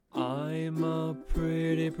I'm a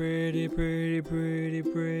pretty, pretty, pretty, pretty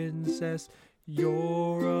princess.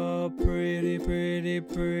 You're a pretty, pretty,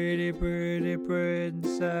 pretty, pretty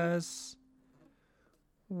princess.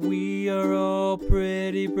 We are all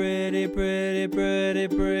pretty, pretty, pretty, pretty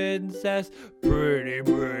princess. Pretty,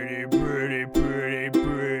 pretty, pretty, pretty,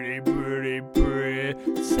 pretty, pretty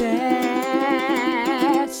princess.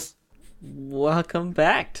 Welcome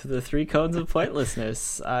back to the Three Cones of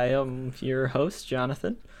Pointlessness. I am your host,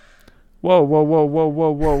 Jonathan. Whoa!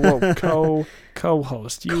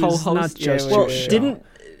 Co-host. Co-host, not just well, your show. didn't.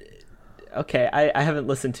 Okay, I haven't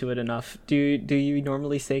listened to it enough. Do you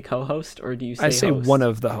normally say co-host or do you say I say host? one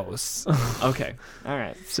of the hosts. Okay, all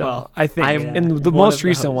right. So well, I think I'm in the one most of the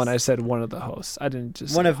recent one, I hosts. said one of the hosts. I didn't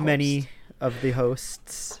just One say of host. many of the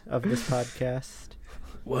hosts of this podcast.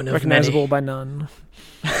 one of Recognizable many. by none.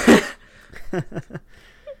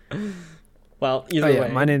 Well, Oh either yeah,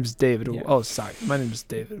 way, my name's David. Yeah. Oh, sorry, my name's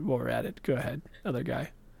David. While we're at it, go ahead, other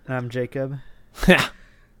guy. I'm Jacob.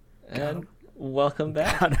 and welcome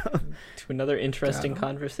back to another interesting Got him.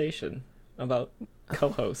 conversation about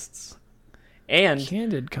co-hosts. And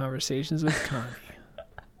Candid Conversations with Connie.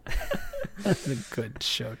 That's a good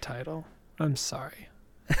show title. I'm sorry.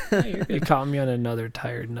 You caught me on another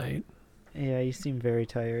tired night. Yeah, you seem very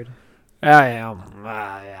tired. I am.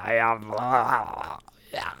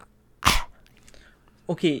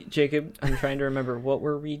 okay, Jacob, I'm trying to remember, what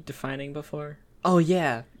were we defining before? Oh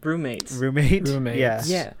yeah, roommates. Roommate? Roommates. Yeah.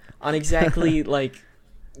 Yeah, on exactly like,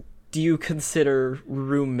 do you consider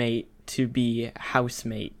roommate to be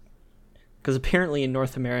housemate? Because apparently in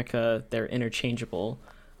North America they're interchangeable,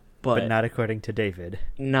 But not according to David.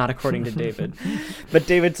 not according to David. But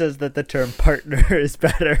David says that the term partner is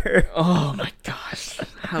better. Oh my gosh,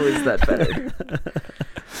 how is that better?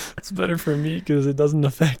 It's better for me because it doesn't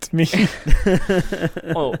affect me.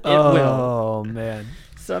 Oh, it will. Oh man.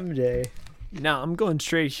 Someday. Now I'm going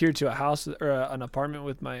straight here to a house or an apartment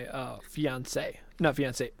with my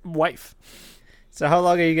wife. So how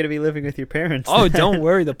long are you going to be living with your parents? Oh, don't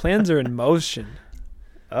worry, the plans are in motion.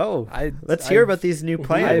 Oh, let's I've hear about these new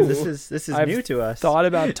plans. I've- This is I've new to us. Thought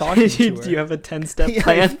about talking to her. Do you have a 10-step Yeah, I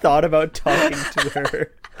plan? thought about talking to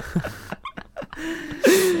her.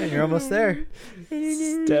 Yeah, you're almost there.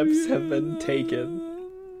 Steps have been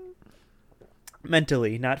taken.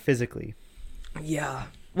 Mentally, not physically. Yeah.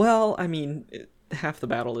 Well, I mean, half the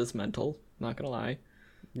battle is mental. Not gonna lie.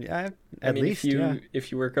 Yeah, I at mean, least, if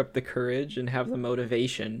you work up the courage and have the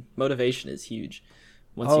motivation is huge.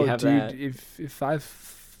 Once Oh, you have dude, that, if I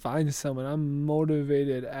find someone, I'm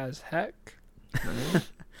motivated as heck.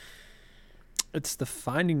 It's the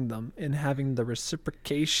finding them and having the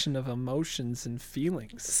reciprocation of emotions and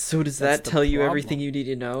feelings. so does That's that the tell you problem. everything you need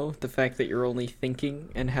to know? The fact that you're only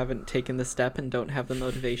thinking and haven't taken the step and don't have the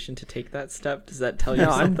motivation to take that step, does that tell you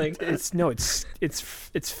something?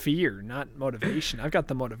 It's fear, not motivation. I've got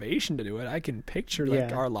the motivation to do it. I can picture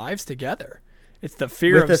Yeah. our lives together. It's the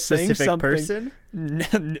fear With of a saying specific something.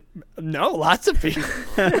 person? No, lots of people.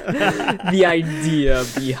 The idea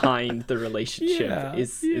behind the relationship Yeah,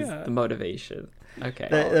 is yeah. the motivation. Okay.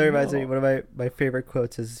 That reminds me, no. one of my favorite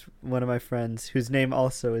quotes is one of my friends, whose name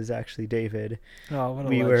also is actually David. Oh, what a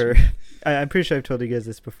We legend. were, I'm pretty sure I've told you guys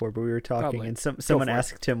this before, but we were talking, Probably. and someone for it.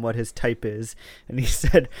 asked him what his type is, and he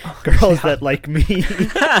said, girls that like me.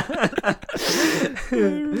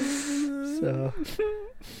 So,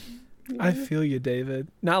 I feel you, David.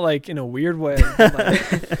 Not like in a weird way.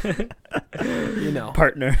 But like,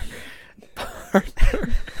 partner.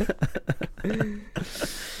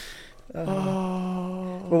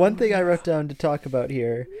 Oh. Well, one thing I wrote down to talk about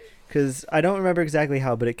here, because I don't remember exactly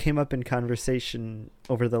how, but it came up in conversation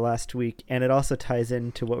over the last week, and it also ties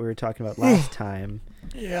into what we were talking about last time.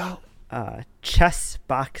 Yeah. Chess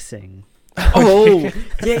boxing. Oh,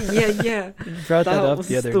 yeah. You brought that up was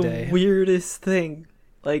the other the day. weirdest thing.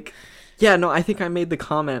 Like, yeah, no, I think I made the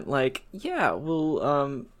comment, like, yeah,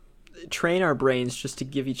 we'll train our brains just to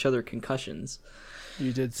give each other concussions.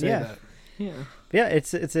 You did say Yeah. that. Yeah. Yeah,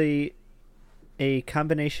 it's a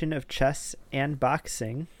combination of chess and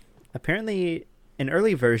boxing. Apparently, an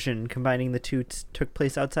early version combining the two took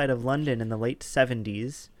place outside of London in the late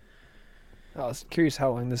 70s. I was curious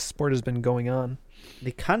how long this sport has been going on.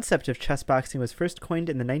 The concept of chess boxing was first coined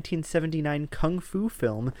in the 1979 kung fu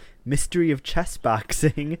film Mystery of Chess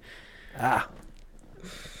Boxing.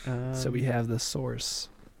 So we have the source.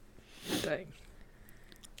 Dang.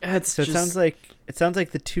 It's So just, it sounds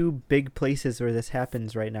like the two big places where this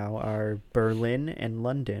happens right now are Berlin and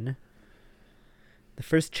London. The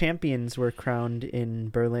first champions were crowned in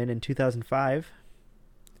Berlin in 2005.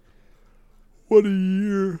 What a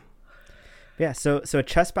year. Yeah, so a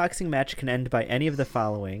chess boxing match can end by any of the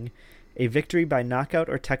following. a victory by knockout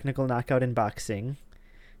or technical knockout in boxing,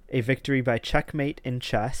 a victory by checkmate in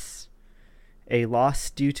chess, a loss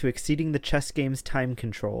due to exceeding the chess game's time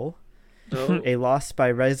control, a loss by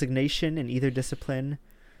resignation in either discipline,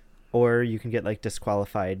 or you can get like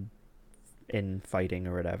disqualified in fighting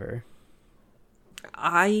or whatever.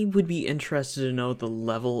 I would be interested to know the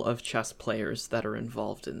level of chess players that are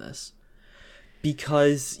involved in this.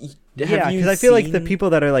 Because because I feel like the people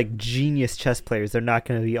that are like genius chess players, they're not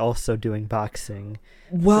going to be also doing boxing.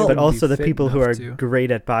 Well, But also the fit people who are enough to. great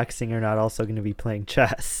at boxing are not also going to be playing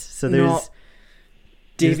chess. So there's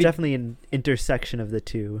David, definitely an intersection of the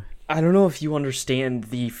two. I don't know if you understand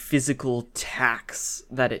the physical tax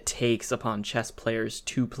that it takes upon chess players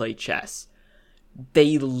to play chess.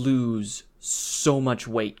 They lose so much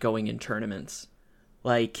weight going in tournaments.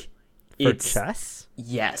 Like, For chess?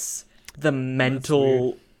 Yes. The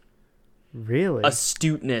mental Really?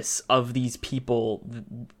 astuteness of these people,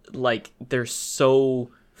 like, they're so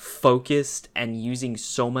focused and using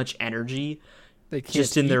so much energy They can't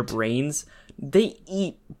just in their eat. brains. They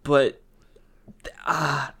eat, but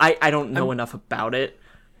I don't know enough about it.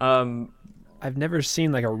 I've never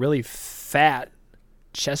seen like a really fat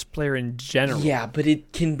chess player in general. Yeah, but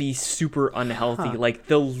it can be super unhealthy. Huh. Like,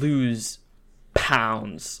 they'll lose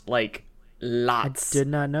pounds, like lots Did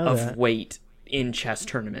not know of that. weight in chess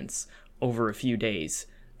tournaments over a few days,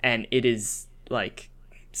 and it is like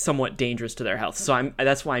somewhat dangerous to their health. So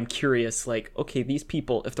that's why I'm curious, like, okay, these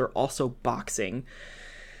people, if they're also boxing,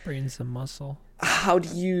 Brains and muscle. how do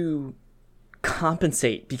you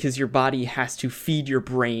compensate? Because your body has to feed your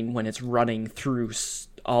brain when it's running through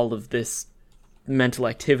all of this mental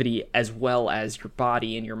activity, as well as your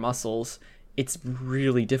body and your muscles. It's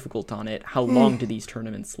really difficult on it. How long do these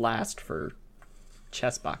tournaments last for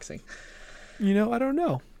chess boxing? You know, I don't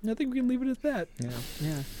know. I think we can leave it at that.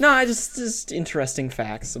 Yeah. No, I just interesting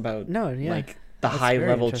facts about No, yeah. like the That's high very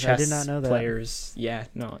level interesting. I chess did not know that. players. Yeah,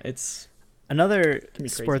 no, it's Another be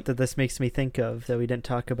sport crazy. that this makes me think of that we didn't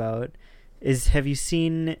talk about is, have you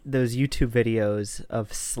seen those YouTube videos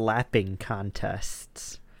of slapping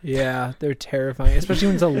contests? Yeah, they're terrifying, especially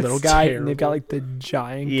when it's a little It's guy and they've got terrible. like the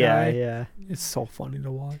giant Yeah, guy. yeah. It's so funny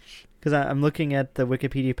to watch. Because I'm looking at the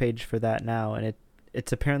Wikipedia page for that now, and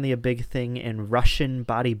it's apparently a big thing in Russian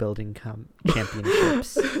bodybuilding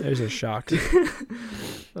championships. There's a shock.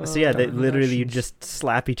 So yeah, they Darn literally you Russians. just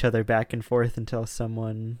slap each other back and forth until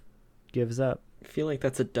someone gives up. I feel like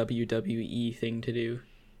that's a WWE thing to do,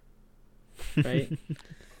 right?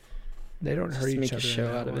 They don't Just hurt make each a other show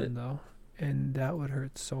in that out of one, it. though. And that would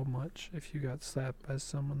hurt so much if you got slapped by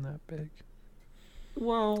someone that big.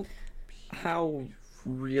 Well, how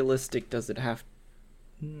realistic does it have?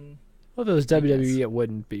 Well, if it was I WWE, guess. it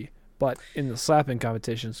wouldn't be. But in the slapping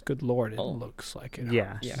competitions, good lord, it Oh. looks like it.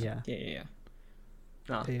 Yeah, hurts. yeah.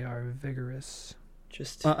 No, They are vigorous.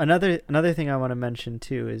 just Another thing I want to mention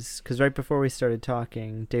too is, because right before we started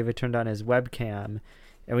talking, David turned on his webcam,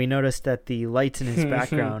 and we noticed that the lights in his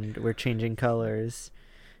background were changing colors,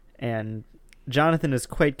 and Jonathan is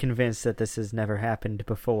quite convinced that this has never happened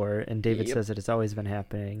before, and David Yep. says that it's always been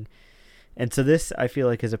happening. And so this, I feel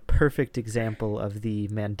like, is a perfect example of the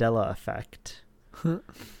Mandela effect,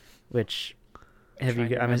 which have you? trying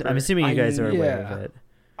to I'm remember. assuming you guys are aware Yeah. of it.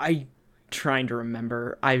 I trying to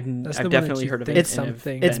remember. I've That's the one that definitely you heard of think it. It's and have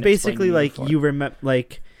something- been It's explained basically to me like before. you remember,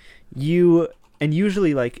 like you, and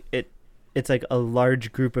usually like it's like a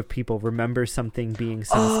large group of people remember something being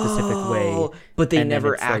some specific way. Oh, but they and then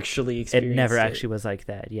never it's like- actually It experienced never actually was like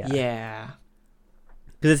that. Yeah. Yeah.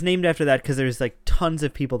 Because it's named after that, because there's like tons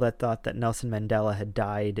of people that thought that Nelson Mandela had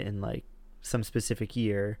died in like some specific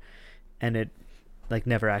year, and it like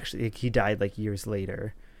never actually, like, he died like years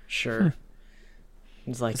later. Sure.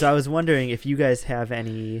 It's like So I was wondering if you guys have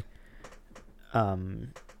any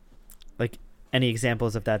like any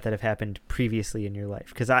examples of that have happened previously in your life,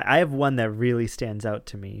 because I have one that really stands out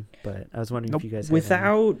to me, but I was wondering Nope. if you guys have any.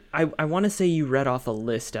 without I want to say you read off a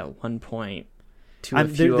list at one point to a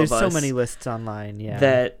few There's of so us many lists online, yeah.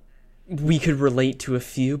 that we could relate to a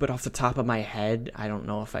few, but off the top of my head, I don't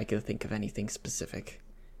know if I could think of anything specific.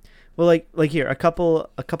 Well, like here, a couple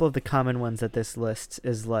of the common ones that this lists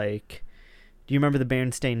is like, do you remember the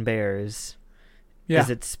Berenstain Bears? Yeah. Is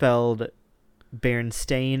it spelled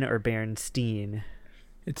Berenstain or Berenstein?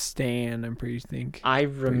 It's Stan, I'm pretty think. I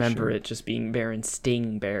remember sure. it just being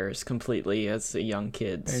Berenstain Bears completely as a young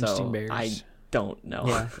kid, so Berenstain Bears. I don't know.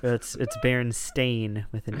 Yeah, it's Berenstain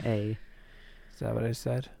with an A. Is that what I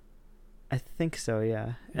said? I think so,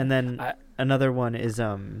 yeah. And then I- another one is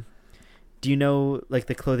do you know like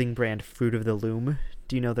the clothing brand Fruit of the Loom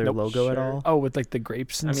Do you know their Nope. logo at Sure. all? Oh, with like the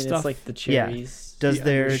grapes and I mean, stuff. it's like the Yeah. cherries. Does Yeah,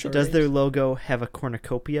 their sure does their is. logo have a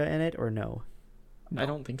cornucopia in it or no? I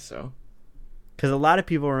don't think so. Because a lot of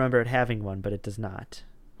people remember it having one, but it does not.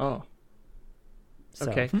 Oh,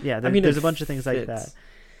 So, okay. Yeah, I mean, there's it a bunch of things like fits. that.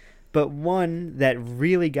 But one that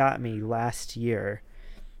really got me last year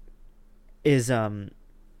is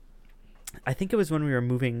I think it was when we were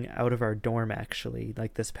moving out of our dorm, actually,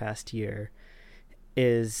 like this past year,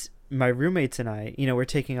 is my roommates and I, we're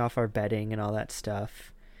taking off our bedding and all that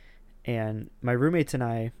stuff. And my roommates and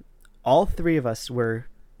I, all three of us were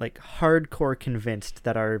like hardcore convinced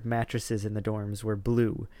that our mattresses in the dorms were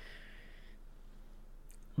blue.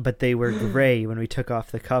 But they were gray when we took off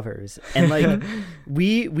the covers. And like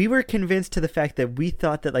we were convinced to the fact that we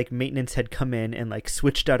thought that like maintenance had come in and like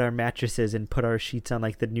switched out our mattresses and put our sheets on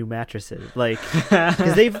like the new mattresses. Like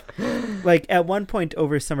cuz they've like at one point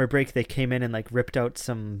over summer break they came in and like ripped out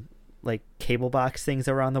some like cable box things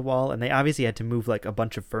that were on the wall, and they obviously had to move like a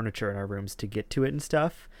bunch of furniture in our rooms to get to it and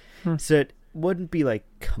stuff. So it wouldn't be like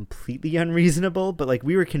completely unreasonable, but like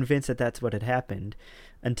we were convinced that that's what had happened.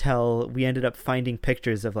 Until we ended up finding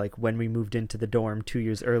pictures of like when we moved into the dorm 2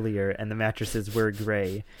 years earlier and the mattresses were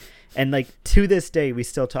gray. And like to this day, we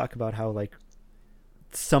still talk about how like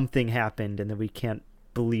something happened and that we can't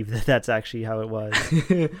believe that that's actually how it was.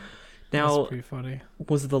 Now, That's pretty funny.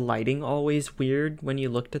 was the lighting always weird when you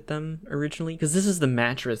looked at them originally? Because this is the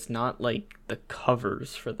mattress, not like the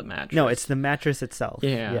covers for the mattress. No, it's the mattress itself.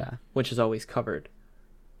 Yeah. Which is always covered.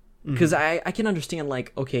 Mhm. Because I can understand,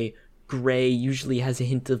 like, okay, gray usually has a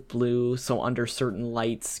hint of blue, so under certain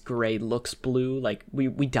lights, gray looks blue. Like, we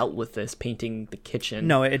dealt with this painting the kitchen.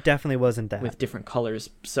 No, it definitely wasn't that. With different colors,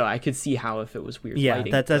 so I could see how if it was weird Yeah,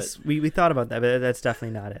 lighting. that's we thought about that, but that's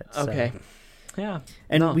definitely not it. So. okay. Yeah.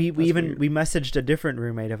 And No, we that's even weird. we messaged a different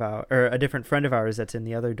roommate of our, or a different friend of ours that's in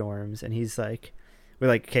the other dorms, and he's like, we're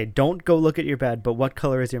like, okay, don't go look at your bed, but what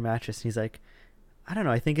color is your mattress? And he's like, I don't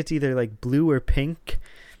know, I think it's either like blue or pink.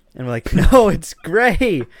 And we're like, no, it's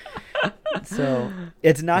gray. So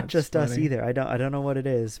it's not That's just us funny. either. I don't know what it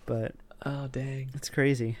is, but Oh, dang. it's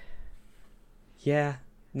crazy. Yeah.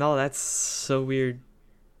 No, that's so weird.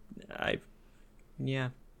 Yeah.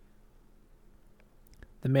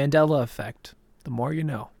 The Mandela effect. The more you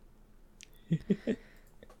know.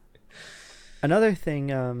 Another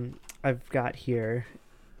thing I've got here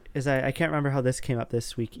is I can't remember how this came up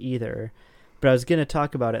this week either, but I was going to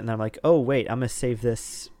talk about it, and I'm like, oh, wait, I'm going to save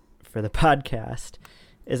this for the podcast,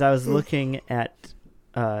 is I was looking at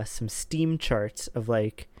some Steam charts of,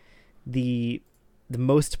 like, the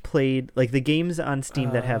most played, like, the games on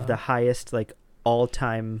Steam that have the highest, like,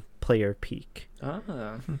 all-time player peak. Ah.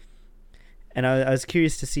 And I was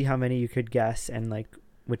curious to see how many you could guess and, like,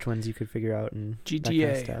 which ones you could figure out and that kind of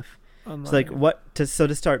GTA. stuff. Online. So like to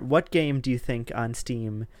start, what game do you think on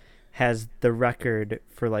Steam has the record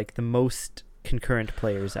for like the most concurrent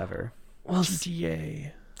players ever? Well,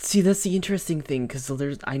 GTA. see, that's the interesting thing, because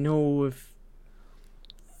I know of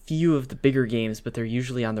few of the bigger games, but they're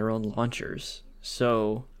usually on their own launchers.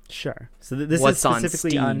 So, Sure. So this is What's on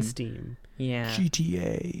specifically on Steam. yeah.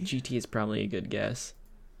 GTA. GT is probably a good guess.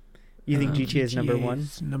 You think GTA is number one?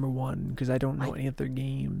 is number one because I don't know any other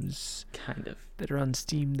games Kind of. that are on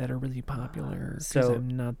Steam that are really popular. Because So- I'm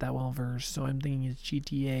not that well versed, so I'm thinking it's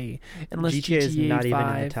GTA. Unless GTA is not 5,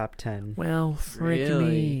 even in the top 10. Well, frick Really?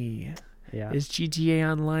 me. Yeah. Is GTA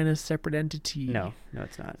Online a separate entity? No,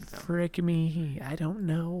 it's not. Frick me. I don't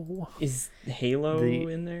know. Is Halo The-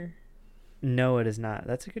 in there? No, it is not.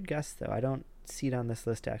 That's a good guess though. I don't see it on this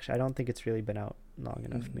list actually. I don't think it's really been out long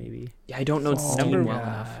enough maybe. Yeah, I don't know Fall Steam well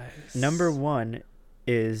enough. Guys. Number 1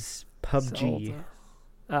 is PUBG. Zelda.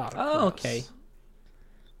 Oh, gross. okay.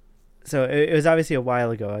 So it was obviously a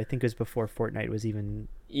while ago. I think it was before Fortnite was even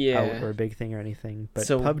out Yeah. or a big thing or anything. But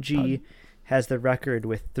So, PUBG has the record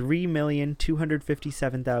with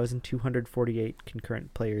 3,257,248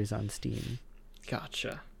 concurrent players on Steam.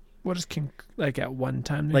 Gotcha. What is like at one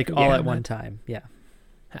time? they Like could all get at on one it? time. Yeah.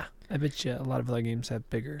 I bet you a lot of other games have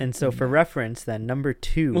bigger. And so than for that. reference then, number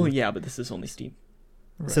 2. Well, yeah, but this is only Steam.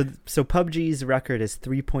 Right. So PUBG's record is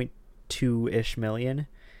 3.2-ish million.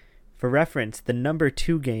 For reference, the number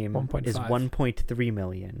 2 game is 1.5. 1.3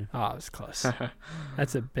 million. Oh, it was close.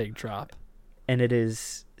 That's a big drop. And it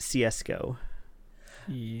is CSGO.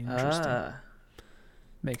 Interesting.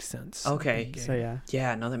 Makes sense. Okay. Big game. So yeah.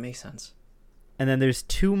 Yeah, no, that makes sense. And then there's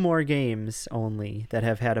 2 more games only that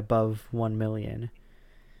have had above 1 million.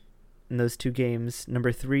 And those 2 games,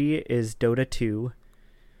 number 3 is Dota 2.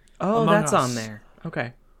 Oh, Among that's Us. on there.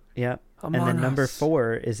 Okay. Yep. Among and then number Us.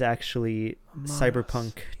 4 is actually Among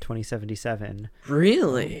Cyberpunk Us. 2077.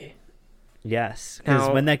 Really? Yes, because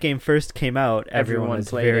Now, when that game first came out, everyone everyone was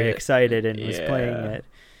played very it. excited and was playing Yeah. it.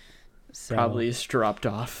 So Probably has dropped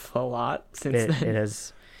off a lot since it then.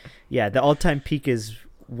 has. Yeah, the all-time peak is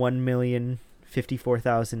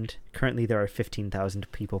 1,054,000. Currently, there are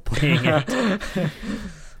 15,000 people playing it.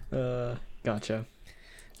 Gotcha.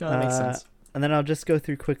 No, that makes sense. And then I'll just go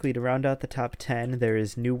through quickly to round out the top 10. There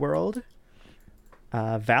is New World.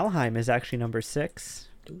 Valheim is actually number 6.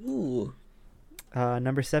 Ooh.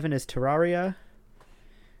 Number 7 is Terraria.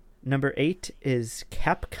 Number 8 is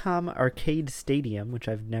Capcom Arcade Stadium, which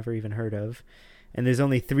I've never even heard of. And there's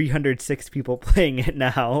only 306 people playing it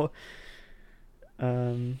now.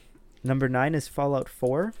 Number 9 is Fallout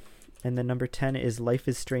 4. And then number 10 is Life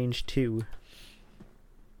is Strange 2.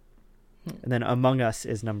 And then Among Us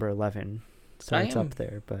is number 11. So it's up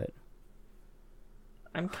there, but...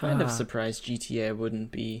 I'm kind of surprised GTA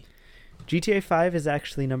wouldn't be... GTA 5 is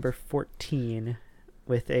actually number 14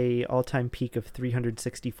 with a all-time peak of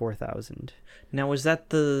 364,000. Now, was that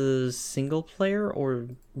the single player or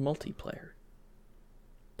multiplayer?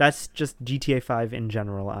 That's just GTA 5 in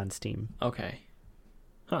general on Steam. Okay.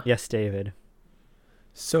 Yes, David.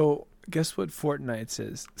 So guess what Fortnite's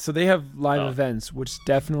is? So they have live events, which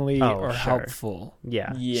definitely are helpful.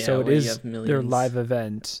 Yeah. Yeah. So it where you is have millions. their live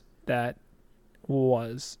event that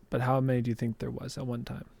was. But how many do you think there was at one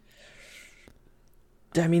time?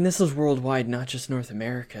 I mean, this is worldwide, not just North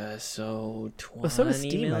America, so 20 Well, so is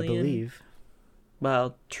Steam, million? I believe.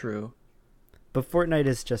 Well, true. But Fortnite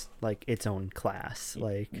is just like its own class.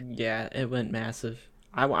 Like, Yeah, it went massive.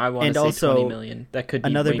 I want and to say also 20 million. That could be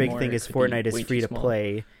another way big more, thing it is could be Fortnite is way free too to small.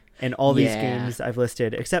 play, and all these Yeah. games I've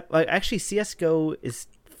listed, except actually CS:GO is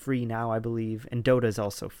free now, I believe, and Dota is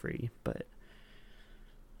also free. But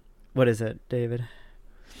what is it, David?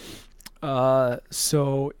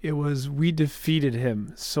 So it was We Defeated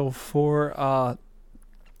Him. So for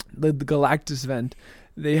the Galactus event,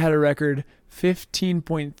 they had a record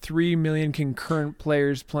 15.3 million concurrent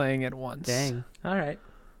players playing at once. Dang. All right.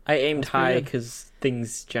 I aimed That's pretty high good. because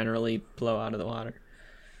things generally blow out of the water.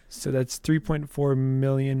 So that's 3.4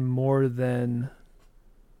 million more than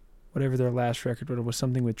whatever their last record was.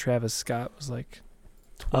 Something with Travis Scott was like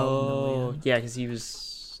 12 million. Yeah, because he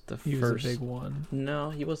was the He first. was a big one. No,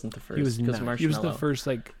 he wasn't the first. He was because not. He was the Marshmello. first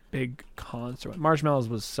like big concert. Marshmallows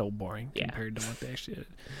was so boring Yeah. compared to what they actually did.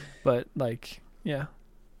 But like, yeah.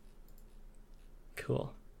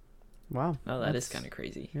 Cool. Wow. Oh, that is That's- kind of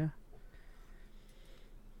crazy. Yeah.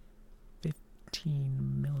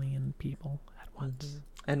 15 million people at once.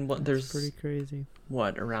 And what? That's There's pretty crazy.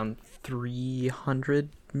 what, around 300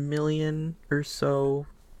 million or so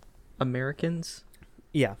Americans.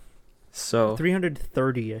 Yeah. So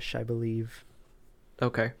 330-ish, I believe.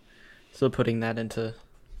 okay, so putting that into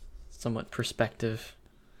somewhat perspective.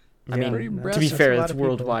 I Yeah, mean, that's- to be that's fair, a lot it's of people.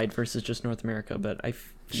 worldwide versus just North America, but I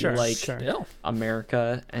feel Sure, like sure. Still.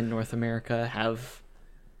 America and North America have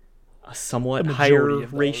a somewhat A majority higher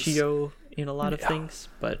of those. ratio in a lot of Yeah. things,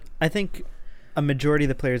 but I think a majority of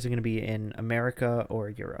the players are going to be in America or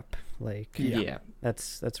Europe. Like, yeah.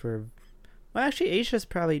 that's where. Well, actually, Asia's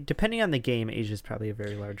probably, depending on the game, Asia's probably a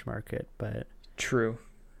very large market. But True.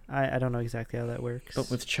 I don't know exactly how that works. But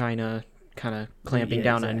with China kind of clamping Yeah,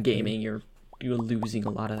 down on exactly. gaming, you're losing a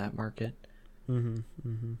lot of that market.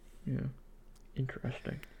 Yeah.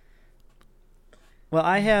 Interesting. Well,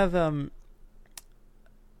 I have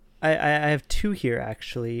I have two here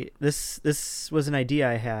actually. This was an idea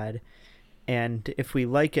I had, and if we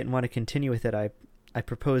like it and want to continue with it, I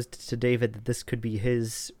proposed to David that this could be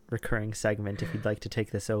his recurring segment if he'd like to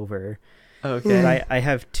take this over. Okay. But I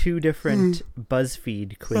have two different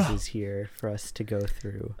BuzzFeed quizzes here for us to go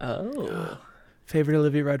through. Oh. Favorite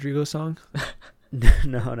Olivia Rodrigo song?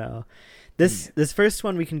 No. This first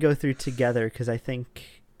one we can go through together because I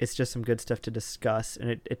think it's just some good stuff to discuss, and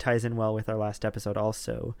it ties in well with our last episode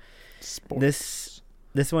also. Sports.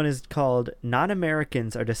 This one is called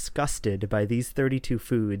Non-Americans Are Disgusted by These 32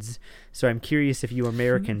 Foods, so I'm curious if you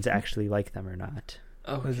Americans actually like them or not.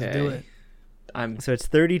 Okay. Let's do it. So it's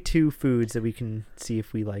 32 foods that we can see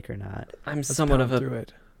if we like or not. I'm Let's somewhat pound of through a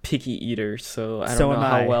it. picky eater, so I don't So know am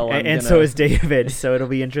how I, well I'm and gonna... so is David, so it'll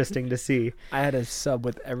be interesting to see. I had a sub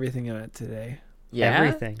with everything on it today. Yeah?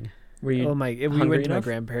 Everything. Were you... Oh my! We hungry went to my enough?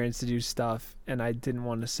 grandparents to do stuff, and I didn't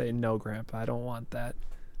want to say no, Grandpa. I don't want that,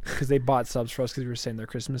 because they bought subs for us because we were setting their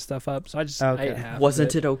Christmas stuff up. So I just I Okay. ate half.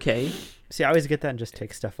 Wasn't of it okay? See, I always get that and just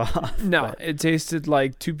take stuff off. No, but it tasted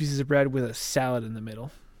like 2 pieces of bread with a salad in the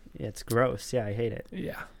middle. it's gross. Yeah, I hate it.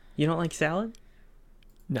 Yeah. You don't like salad?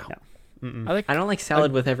 No. No. Mm-mm. I don't like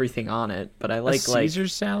salad with everything on it, but I a like Caesar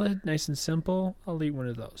salad, nice and simple. I'll eat one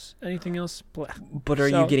of those. Anything else? Blah. But are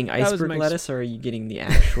So, you getting that was iceberg my lettuce, or are you getting the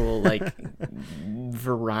actual like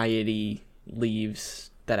variety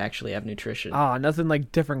leaves that actually have nutrition? Nothing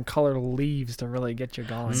like different color leaves to really get you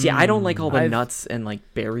going. See, I don't like all the I've- nuts and like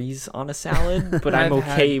berries on a salad, but I'm I've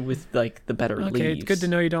okay with like the better leaves. Okay, it's good to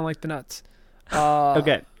know you don't like the nuts.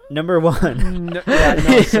 Okay, number 1. No,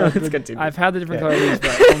 so Let's continue. I've had the different Okay. color leaves,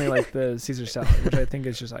 but only like the Caesar salad, which I think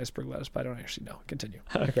is just iceberg lettuce, but I don't actually know. Continue.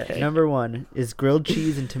 Okay, number 1 is grilled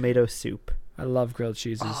cheese and tomato soup. I love grilled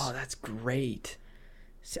cheeses. Oh, that's great.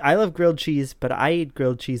 See, I love grilled cheese, but I eat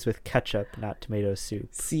grilled cheese with ketchup, not tomato soup.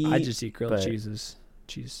 See, I just eat grilled but- cheeses.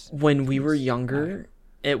 Cheese. when we were cheese. younger,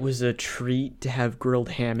 it was a treat to have grilled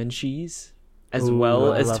ham and cheese as Ooh,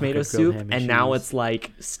 well I as love tomato good grilled soup, ham and and now cheese. it's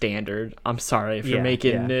like standard. I'm sorry, if you're Yeah,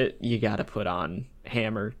 making yeah. it, you got to put on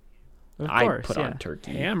hammer. Of I course, put yeah. on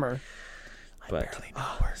turkey. Hammer. But barely know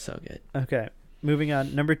her. so good. Okay, moving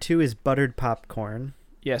on. Number 2 is buttered popcorn.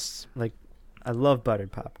 Yes. I love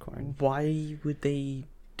buttered popcorn. Why would they?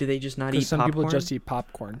 Do they just not eat Because some popcorn? people just eat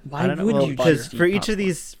popcorn. Why I don't know. would Well, you because just eat for each popcorn? of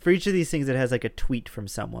these things, it has like a tweet from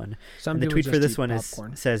someone. Some And the people tweet for just this eat one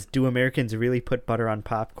popcorn. says, "Do Americans really put butter on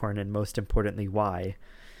popcorn? And most importantly, why?"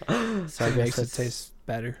 So I It guess makes it that's- taste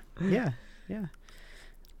better. Yeah. It's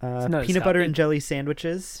not as Peanut butter healthy. and jelly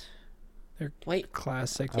sandwiches. Wait,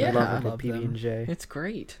 Classic. I Yeah. love I a good love PB them. and J. it's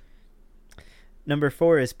great. Number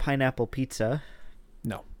 4 is pineapple pizza.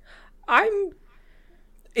 No.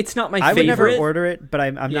 It's not my I would favorite. never order it, but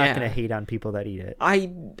I'm not Yeah. gonna hate on people that eat it.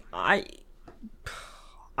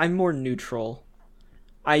 I'm more neutral.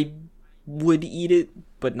 I would eat it,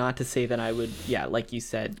 but not to say that I would. Yeah, like you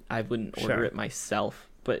said, I wouldn't order Sure. it myself.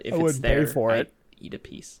 But if I it's wouldn't pay there, for I'd it. eat a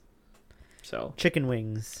piece. So Chicken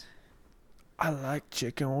wings. I like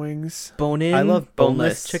chicken wings. bone in. I love boneless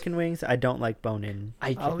boneless chicken wings. I don't like bone in.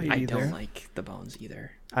 I'll eat I either. don't like the bones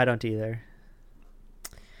either. I don't either.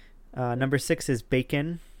 Number 6 is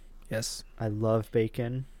bacon. Yes. I love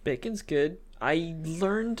bacon. Bacon's good. I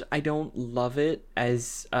learned I don't love it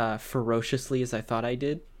as ferociously as I thought I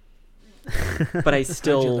did, but I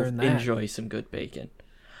still learn that? enjoy some good bacon.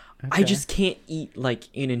 I Okay. just can't eat like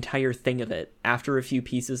an entire thing of it. After a few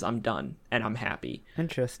pieces, I'm done and I'm happy.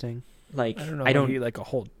 Interesting. Like I don't know. I if don't eat like a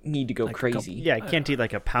whole. need to go like a couple- crazy. Yeah, I can't eat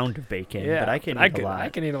like a pound of bacon, Yeah, but I can eat a lot. I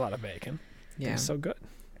can eat a lot of bacon. Yeah. It's so good.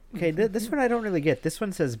 Okay, this one I don't really get. This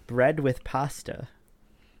one says bread with pasta.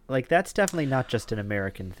 Like that's definitely not just an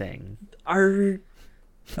American thing. Our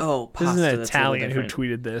This pasta. is an that's a little Italian who different. Oh,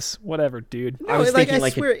 tweeted this. Whatever, dude. I was like thinking I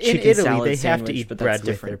like a swear in chicken Italy salad they have to sandwich, eat but bread that's with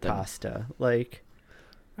their different than- pasta. Like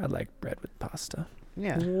I like bread with pasta.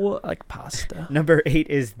 yeah. What? I like pasta. Number 8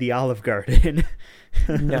 is the Olive Garden.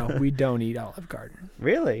 No, we don't eat Olive Garden.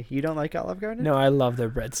 Really? You don't like Olive Garden? No, I love their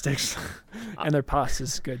breadsticks, and their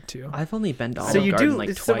pasta's good too. I've only been to So Olive you Garden do. like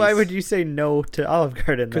so twice. why would you say no to Olive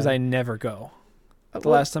Garden? Because then? I never go. The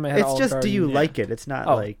Well, last time I had it's Olive just Garden, do you yeah. like it? It's not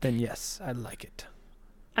Oh, like then yes, I like it.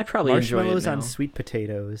 I probably enjoy it marshmallows now. on sweet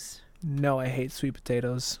potatoes. No, I hate sweet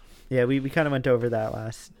potatoes. Yeah, we kind of went over that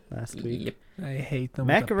last week. Yep. I hate them.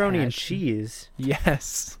 with a Macaroni and passion. cheese.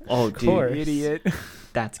 Yes. Oh, Of dude, course. Idiot.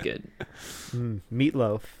 that's good.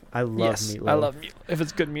 Meatloaf. I love yes, meatloaf. I love meatloaf. If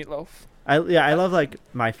it's good meatloaf. I love like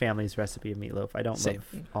my family's recipe of meatloaf. I don't Same.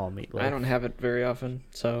 love all meatloaf. I don't have it very often,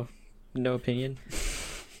 so no opinion.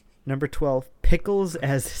 Number 12, pickles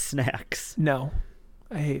as snacks. No,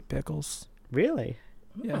 I hate pickles. Really?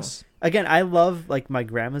 Yes. Again, I love like my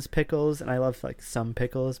grandma's pickles, and I love like some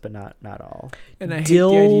pickles, but not all. And I hate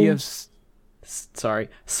Dill- the idea of Sorry,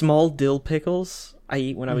 small dill pickles. I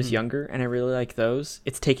eat when I was Mhm. younger, and I really like those.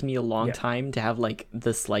 It's taken me a long Yeah. time to have like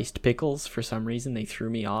the sliced pickles. For some reason, they threw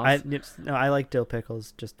me off. I like dill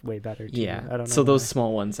pickles just way better. Too. Yeah, I don't know. so those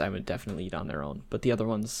small ones I would definitely eat on their own, but the other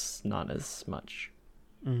ones not as much.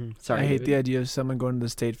 Mm-hmm. Sorry, I hate David. the idea of someone going to the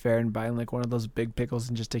state fair and buying like one of those big pickles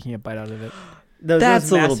and just taking a bite out of it, That's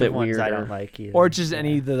a little massive bit ones I weirder. don't like either. or just Yeah.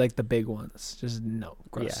 any of the like the big ones. Just no,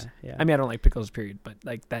 gross. Yeah. I mean, I don't like pickles, period. But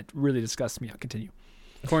like that really disgusts me. I'll continue.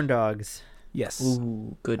 Corn dogs. Yes.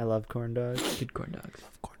 Ooh, good, I love corn dogs. good corn dogs.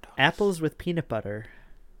 Corn dogs. Apples with peanut butter.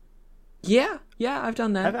 Yeah, I've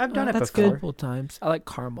done that. I've done it That's before. good. Couple times. I like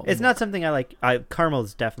caramel. It's more. not something I like.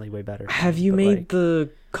 Caramel's definitely way better. for Have me, you but, made like, the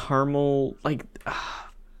caramel like?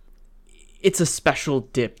 It's a special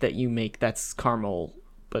dip that you make that's caramel,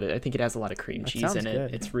 but I think it has a lot of cream That cheese sounds in it.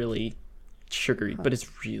 good. It's really sugary, but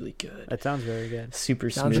it's really good. That sounds very good. Super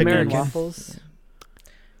Sounds smooth. Chicken and American. waffles.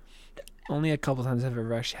 Only a couple times I've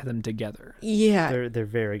ever actually had them together. Yeah, They're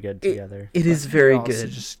very good together. it is But very they're also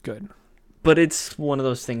good. Just good. But it's one of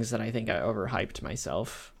those things that I think I overhyped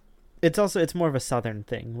myself. It's more of a southern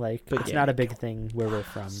thing. Like But it's yeah, not a big thing where we're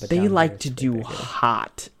from. But They down here like it's to way do bigger.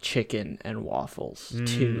 hot chicken and waffles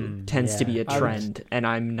too. Tends to yeah. be a I would- trend, and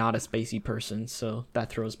I'm not a spicy person, so that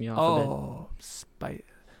throws me off a bit. Oh, spice.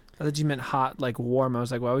 I thought you meant hot, like warm. I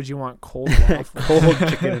was like, why would you want cold waffles? Cold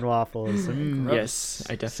chicken and waffles. Gross. Yes,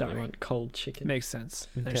 I definitely Sorry. want cold chicken. Makes sense.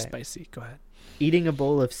 They're Okay. spicy. Go ahead. Eating a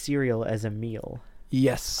bowl of cereal as a meal.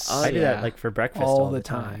 Yes. Oh, I do yeah. that like for breakfast All all the the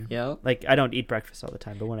time. time. Yep. Like I don't eat breakfast all the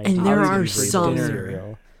time, but when I And do, there it's are usually some-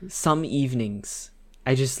 cereal. Some evenings,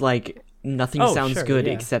 I just like nothing Oh, sounds sure, good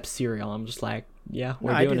yeah. except cereal. I'm just like, yeah,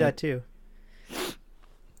 we're No, I doing do it. that too.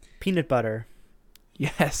 Peanut butter.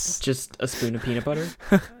 Yes. Just a spoon of peanut butter.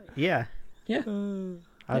 Yeah, Yeah,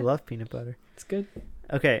 I Yeah. love peanut butter. it's good.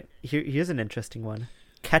 Okay, here's an interesting one.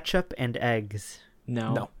 Ketchup and eggs.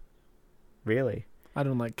 No. Really? I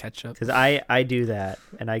don't like ketchup. Because I do that,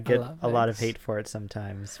 and I get love a lot of eggs. hate for it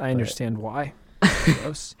sometimes. I but understand why.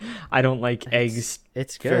 Gross. I don't like It's- eggs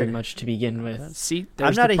It's very good. much to begin with. See, I'm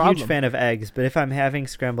there's not the a problem. huge fan of eggs, but if I'm having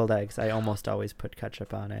scrambled eggs, I almost always put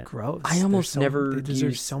ketchup on it. Gross. I almost never They deserve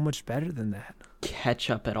use- so much better than that.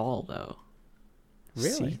 Ketchup at all, though. Really?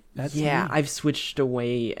 See, that's Yeah, me. I've switched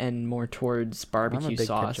away and more towards barbecue big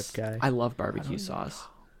sauce. ketchup guy. I love barbecue don't- sauce.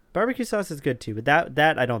 Barbecue sauce is good too, but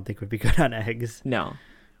that I don't think would be good on eggs. No.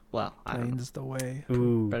 Well, I don't know. Plain's the way.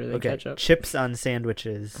 Ooh, Better than okay. ketchup. Chips on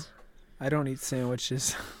sandwiches. I don't eat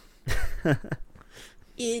sandwiches.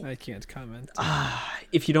 It- I can't comment.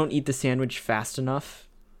 if you don't eat the sandwich fast enough,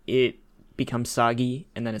 it becomes soggy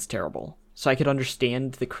and then it's terrible. So I could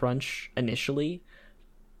understand the crunch initially,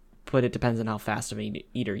 but it depends on how fast of an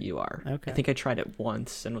eater you are. Okay. I think I tried it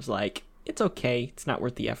once and was like, it's okay. It's not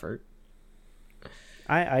worth the effort.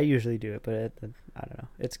 I usually do it, but I don't know.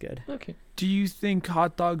 It's good. Okay. Do you think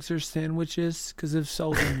hot dogs are sandwiches? Because if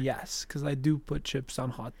so, then yes. Because I do put chips on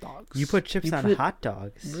hot dogs. You put chips You on put- hot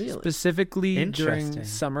dogs. Really? specifically Interesting. during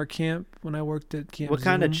summer camp when I worked at Camp What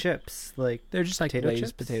kind of Zoom. chips? Like They're just like potato Lay's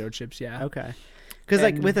chips? potato chips. Yeah. okay. Because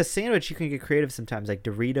like And- with a sandwich, you can get creative sometimes. Like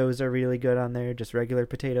Doritos are really good on there, just regular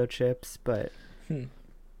potato chips. But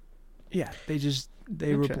Yeah. They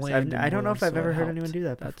were interesting. bland. I don't know if I've ever heard helped. anyone do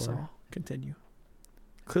that That's before. all. Continue.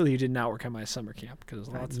 Clearly, you did not work at my summer camp because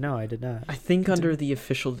lots. No, I did not. I think under the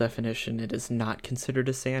official definition, it is not considered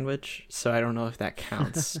a sandwich. So I don't know if that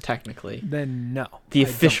counts technically. Then no. The I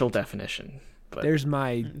don't. official definition. But There's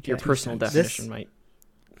my your Okay. personal 2 cents. definition might.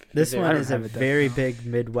 This I one don't is a have it very down. big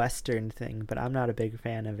Midwestern thing, but I'm not a big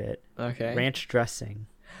fan of it. Okay. Ranch dressing.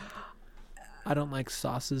 I don't like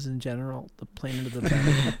sauces in general. The plainer the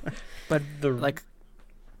better. But The like,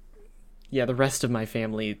 yeah, the rest of my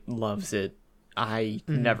family loves it. I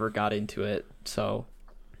Mhm. never got into it, so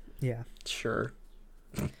Yeah. sure.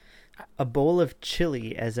 A bowl of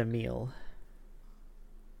chili as a meal.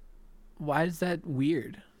 why is that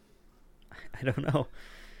weird? I don't know.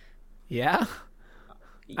 Yeah.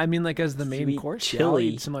 I mean, like as the You main eat course, yeah, I'll chili.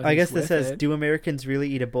 eat some other I guess things this with says, it. do Americans really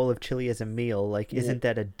eat a bowl of chili as a meal? Like, isn't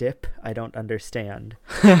that a dip? I don't understand.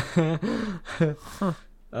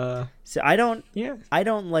 So I don't Yeah.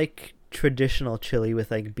 like traditional chili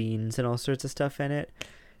with like beans and all sorts of stuff in it,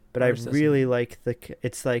 but I Ours doesn't. really like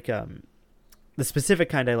it's like the specific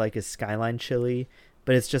kind I like is Skyline chili,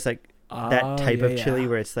 but it's just like that Oh, type yeah, of chili yeah.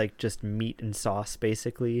 where it's like just meat and sauce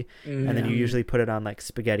basically, and then you Yeah. usually put it on like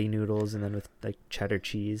spaghetti noodles and then with like cheddar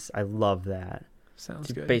cheese. I love that. Sounds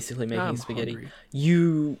You're good. basically making I'm spaghetti.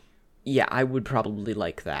 hungry. Yeah, I would probably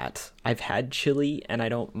like that. I've had chili, and I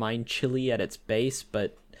don't mind chili at its base,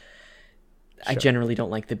 but I Sure. generally don't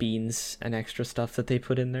like the beans and extra stuff that they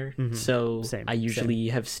put in there. Mhm. So Same, I usually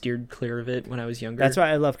have steered clear of it when I was younger. That's why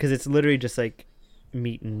I love, because it's literally just like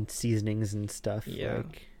meat and seasonings and stuff. Yeah.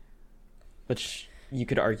 Like, Which you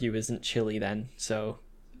could argue isn't chili then. So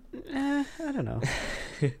I don't know.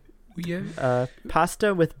 Yeah.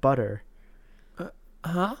 Pasta with butter,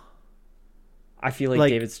 Huh? I feel like, Like-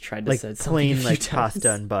 David's tried to like say something a plain few like times.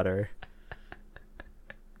 pasta and butter,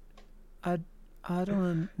 I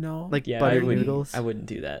don't know. like Yeah, butter I wouldn't, noodles. I wouldn't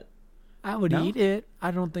do that. I would No? eat it. I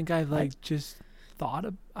don't think I've like just thought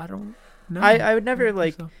of. I don't know. I would never don't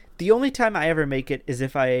like. think so. The only time I ever make it is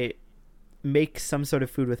if I make some sort of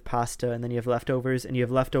food with pasta and then you have leftovers and you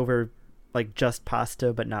have leftover like just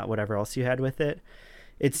pasta but not whatever else you had with it.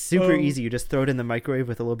 It's super Oh. easy. You just throw it in the microwave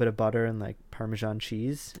with a little bit of butter and like Parmesan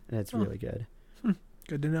cheese, and it's Oh. really good.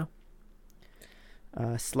 Good to know.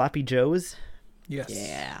 Sloppy Joes, Yes.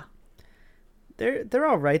 Yeah. they're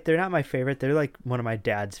all right. They're not my favorite. They're like one of my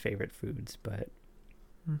dad's favorite foods, but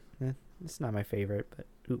it's not my favorite. But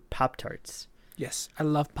ooh, Pop-Tarts. Yes. I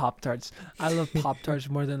love Pop Tarts. I love Pop Tarts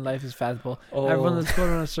more than life is fathomable. Oh. Everyone, let's go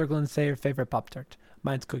around a circle and say your favorite Pop Tart.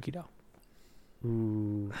 Mine's cookie dough.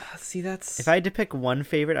 Ooh. See, that's... If I had to pick one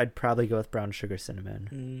favorite, I'd probably go with brown sugar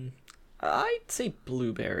cinnamon. I'd say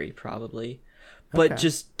blueberry, probably. But Okay.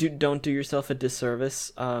 just don't do yourself a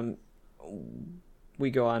disservice. We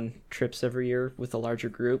go on trips every year with a larger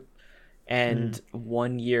group. And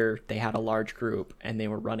one year they had a large group and they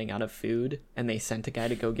were running out of food. And they sent a guy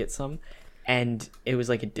to go get some. And it was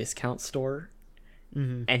like a discount store.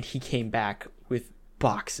 Mm-hmm. And he came back with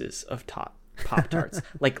boxes of Pop-Tarts.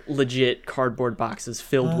 Like legit cardboard boxes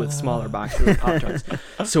filled with smaller boxes of Pop-Tarts.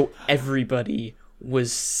 So everybody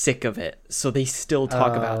was sick of it. So they still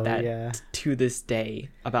talk about that to this day,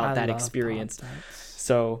 about that love experience. Pop-Tarts.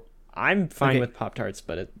 So I'm fine Okay. with Pop-Tarts,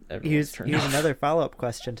 but everyone's Here's turned off. another follow-up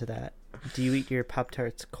question to that. Do you eat your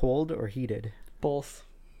Pop-Tarts cold or heated? Both.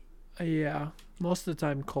 Yeah, most of the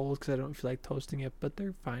time cold because I don't feel like toasting it, but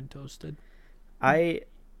they're fine toasted. I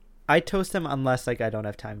toast them unless like I don't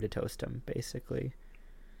have time to toast them, basically.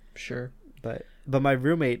 Sure. But my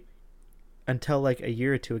roommate, until like a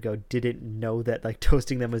year or two ago, didn't know that like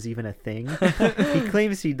toasting them was even a thing. He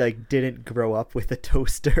claims he like didn't grow up with a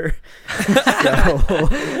toaster.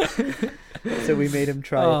 So we made him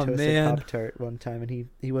try a toasted Pop-Tart one time, and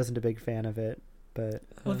he wasn't a big fan of it. But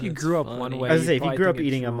Well, if you That's grew up funny. one way, I was gonna say, you'd if you probably grew up think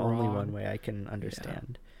eating it's them only wrong. one way, I can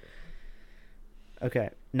understand. Okay,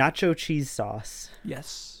 nacho cheese sauce.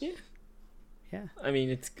 Yes. Yeah. Yeah. I mean,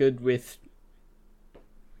 it's good with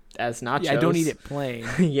as nachos. Yeah, I don't eat it plain.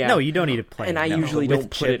 Yeah. No, you don't eat it plain. And I no. usually With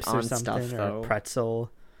don't put it chips or on stuff, something, or though.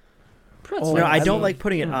 pretzel. Pretzel. No, I I don't mean- like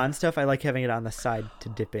putting it on stuff. I like having it on the side to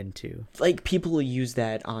dip into. Like people use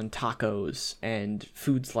that on tacos and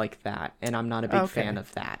foods like that, and I'm not a big Okay. fan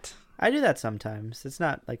of that. I do that sometimes. It's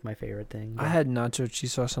not like my favorite thing. I but- had nacho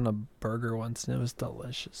cheese sauce on a burger once, and it was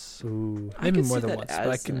delicious. Ooh. I Maybe could more see than that once, as but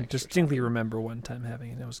I an can extra distinctly topping. remember one time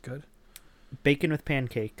having it. It was good. Bacon with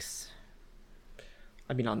pancakes.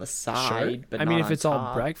 I mean, on the side, but I mean, not if on it's all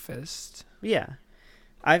top. breakfast. Yeah.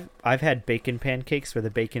 I've had bacon pancakes where the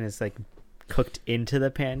bacon is like cooked into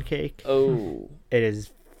the pancake. Oh, It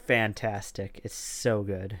is fantastic. It's so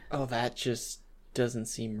good. oh, that just doesn't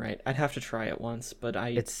seem right. I'd have to try it once, but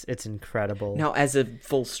It's incredible. now as a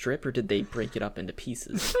full strip, or did they break it up into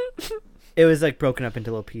pieces? It was like broken up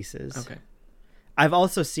into little pieces. Okay. I've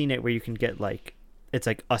also seen it where you can get like it's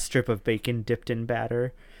like a strip of bacon dipped in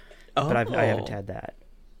batter, but I haven't had that.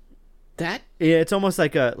 that. Yeah, it's almost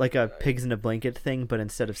like a pigs in a blanket thing, but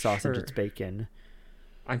instead of sausage, Sure. it's bacon.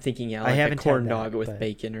 I'm thinking, yeah, I like a haven't had corn that, dog with but-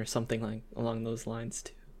 bacon or something like along those lines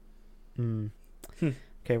too.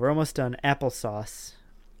 Okay, we're almost done. Applesauce.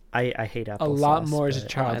 I hate applesauce. A lot more as a but-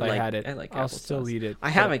 child. I I like- had it. I like I'll applesauce. still eat it. I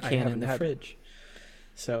have but a can in haven't the had it. fridge,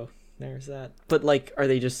 so there's that. But like, are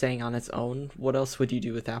they just saying on its own? What else would you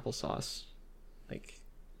do with applesauce? Like,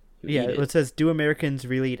 you Yeah, eat it. it says, do Americans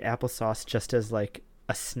really eat applesauce just as like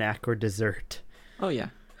a snack or dessert? Oh yeah.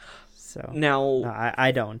 So Now, no,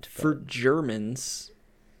 I don't. for but- Germans,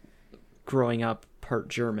 growing up part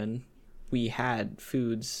German, we had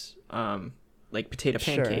foods like potato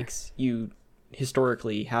Sure. pancakes. You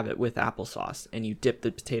historically have it with applesauce, and you dip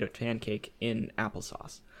the potato pancake in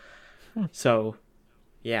applesauce. So,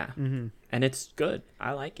 yeah, Mhm. and it's good.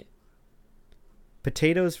 I like it.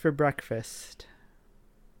 Potatoes for breakfast.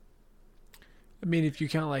 I mean, if you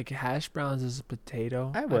count like hash browns as a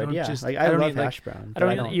potato, I would, don't yeah. Just, Like I don't love eat, like, hash brown. I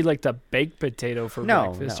but don't eat like the baked potato for No,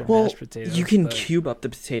 breakfast no. or Well, mashed potatoes. you can but- cube up the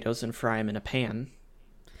potatoes and fry them in a pan.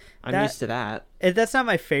 I'm That- used to that. That's not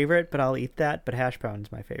my favorite, but I'll eat that. But hash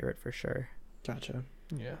brown's my favorite for sure. Gotcha.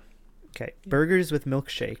 Yeah. Okay, burgers with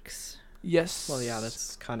milkshakes. Yes. Well, yeah,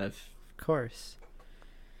 that's kind of Of course.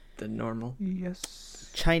 the normal.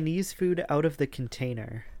 Yes. Chinese food out of the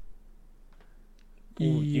container. Ooh,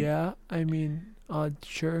 you- Yeah. I mean,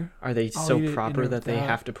 sure. Are they I'll so eat it in proper a that they vat.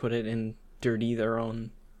 have to put it in dirty their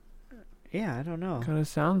own? Yeah, I don't know. Kind of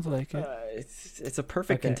sounds like it. It's a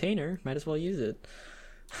perfect Okay. container. Might as well use it.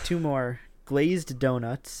 Two more. Glazed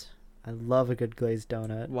donuts. I love a good glazed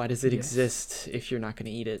donut. Why does it Yes. exist if you're not going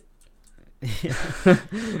to eat it?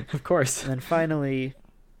 And Of course. then finally,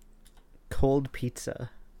 cold pizza.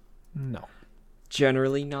 No.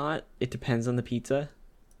 Generally not. It depends on the pizza.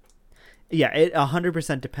 Yeah, it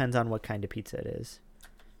 100% depends on what kind of pizza it is.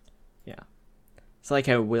 It's like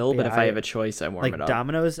I will, but Yeah, if I I- have a choice, I warm Like it up.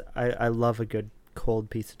 Domino's, I love a good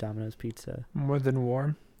cold piece of Domino's pizza. More than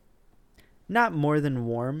warm. Not more than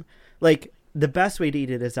warm. Like, the best way to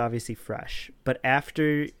eat it is obviously fresh. But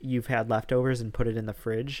after you've had leftovers and put it in the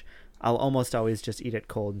fridge, I'll almost always just eat it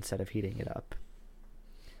cold instead of heating it up.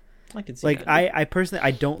 I can see Like, that. I personally,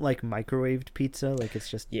 I don't like microwaved pizza. Like, it's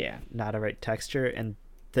just Yeah. not a right texture. And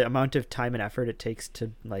the amount of time and effort it takes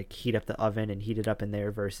to, like, heat up the oven and heat it up in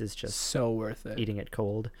there versus just So worth it. eating it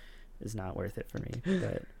cold. is not worth it for me.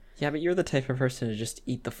 But Yeah, but you're the type of person to just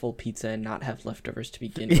eat the full pizza and not have leftovers to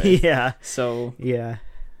begin with. yeah, So yeah,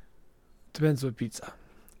 Depends what pizza.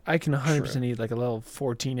 I can 100% True. eat like a little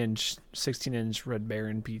 14-inch, 16-inch Red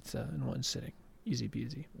Baron pizza in one sitting. Easy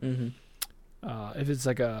peasy. mhm. If it's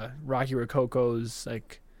like a Rocky Rococo's,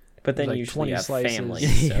 like, But then like you usually 20 have slices. family,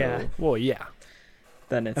 so Yeah. well, yeah.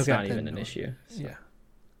 then it's Okay. not even Then an no. issue. So. Yeah.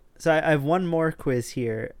 So I have one more quiz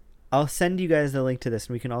here. I'll send you guys the link to this,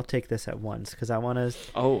 and we can all take this at once because I want to.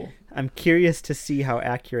 Oh, I'm curious to see how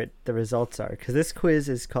accurate the results are because this quiz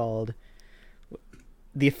is called.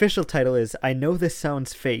 The official title is "I know this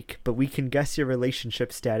sounds fake, but we can guess your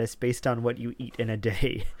relationship status based on what you eat in a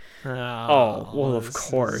day." Oh, well, of this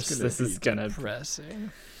course, gonna this be is gonna-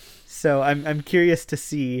 depressing. So I'm curious to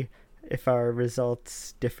see if our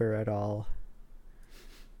results differ at all.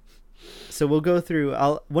 So we'll go through.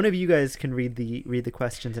 One of you guys can read the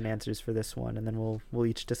questions and answers for this one, and then we'll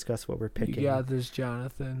each discuss what we're picking. You got this,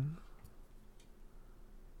 Jonathan.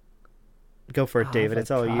 Go for it, David.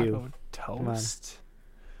 It's all you. Avocado Come on. Toast.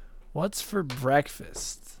 What's for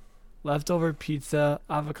breakfast? Leftover pizza,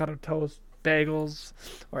 avocado toast, bagels,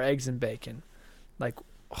 or eggs and bacon? Like,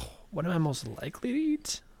 what am I most likely to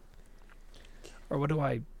eat? Or what do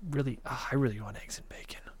I really? I really want eggs and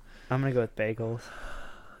bacon. I'm gonna go with bagels.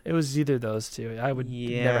 It was either of those two. I would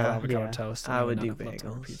never have Yeah, avocado yeah. toast. I would not do have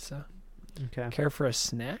leftover bagels. Pizza. Okay. Care for a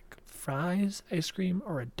snack? Fries, ice cream,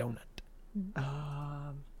 or a donut?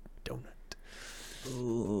 Donut.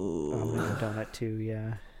 Ooh. I'm gonna go donut too.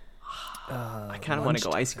 Yeah. I kind of want to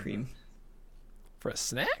go ice cream. For a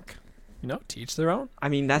snack? You know, teach their own. I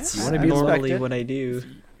mean, that's You wanna be normally respected? what I do.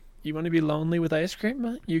 You want to be lonely with ice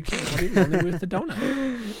cream? You can't be lonely with the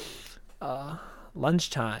donut.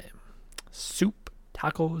 Lunchtime. Soup,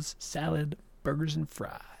 tacos, salad, burgers, and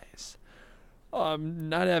fries. I'm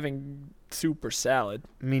not having soup or salad,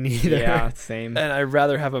 Me neither. Yeah, same. and I'd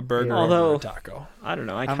rather have a burger Yeah. over Although- a taco. I don't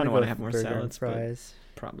know. I I'm kind gonna of go want to with have more burger and salads, but fries.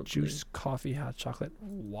 probably Juice, coffee, hot chocolate,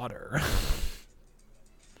 water.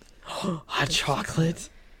 hot chocolate.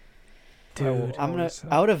 I will Dude, I'm gonna always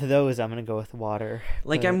have- out of those. I'm gonna go with water.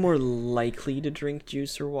 like but- I'm more likely to drink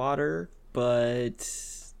juice or water, but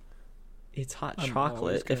it's hot I'm always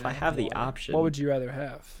chocolate. gonna If I have the water. option, What would you rather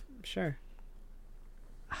have? Sure.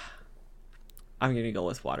 I'm gonna go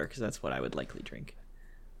with water because that's what I would likely drink.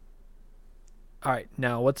 All right,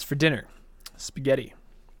 now what's for dinner? Spaghetti,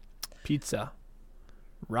 pizza,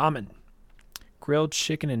 ramen, grilled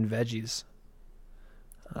chicken and veggies.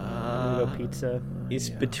 I'm gonna go pizza. It's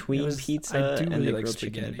Yeah. between It was- pizza I do and really the like grilled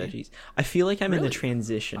chicken and spaghetti. veggies. I feel like I'm in Really? the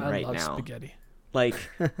transition I right love now. spaghetti. Like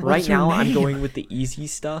right What's your now, I'm name? going with the easy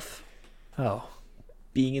stuff, Oh,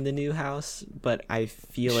 being in the new house. But I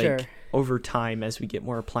feel Sure. like over time, as we get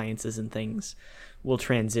more appliances and things, we'll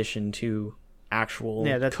transition to actual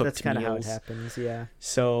Yeah, that's cooked kind of how it meals. happens. Yeah.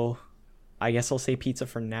 So, I guess I'll say pizza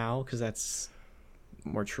for now because that's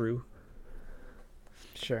more true.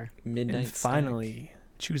 Sure. Midnight. and snack. finally,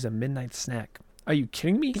 choose a midnight snack. Are you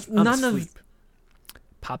kidding me? None I'm of- asleep.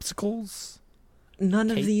 Popsicles, none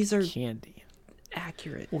of cake, these are candy.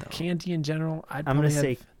 accurate. Well, though. candy in general, I'm gonna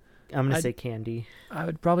say I'd- say candy. I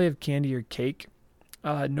would probably have candy or cake.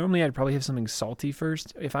 Normally, I'd probably have something salty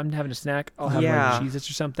first. If I'm having a snack, I'll have Yeah. like Cheez-Its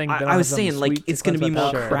or something. I, then I I'll was have something saying like sweet it's to going to cleanse be my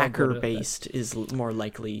more palate, then I'll go cracker to- based is more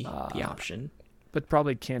likely the option. But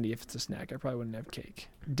probably candy if it's a snack. I probably wouldn't have cake.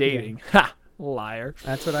 Dating, ha, liar.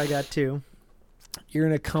 That's what I got too. You're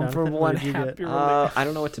in a Jonathan, comfortable what and did you get? happy I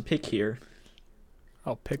don't know what to pick here.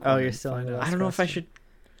 I'll pick Oh, one you're and still find in out. the I don't know if I question.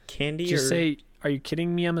 should candy Just or say, are you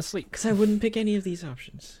kidding me? I'm asleep. because I wouldn't pick any of these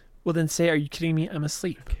options. Well, then say, are you kidding me? I'm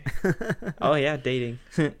asleep. Oh yeah, dating.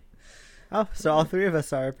 Oh, so all three of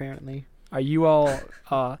us are apparently. Are you all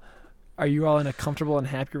in a comfortable and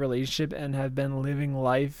happy relationship and have been living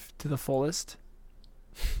life to the fullest?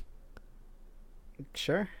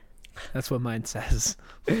 Sure. That's what mine says.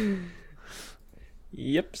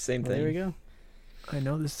 Yep, same Well, thing. there we go. I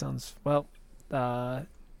know this sounds well.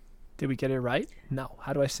 Did we get it right? No.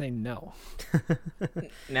 How do I say no?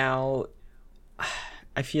 Now,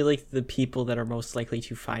 I feel like the people that are most likely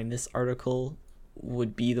to find this article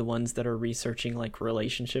would be the ones that are researching like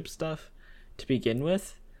relationship stuff to begin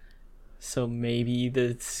with. So maybe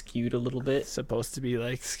that's skewed a little It's bit. supposed to be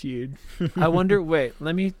like skewed. I wonder. Wait,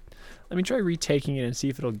 let me try retaking it and see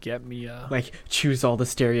if it'll get me. Like choose all the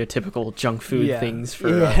stereotypical junk food Yeah. things for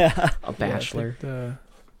Yeah. a bachelor.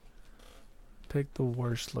 Pick the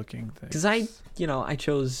worst looking thing. Because I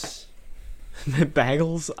chose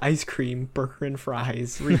bagels, ice cream, burger and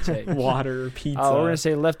fries, Retake. water, pizza. We're gonna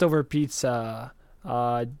say leftover pizza,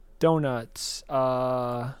 donuts,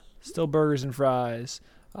 still burgers and fries,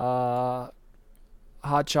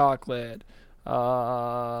 hot chocolate,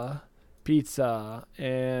 pizza,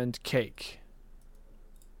 and cake.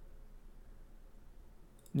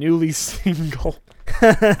 Newly single.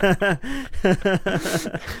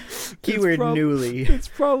 Keyword newly. It's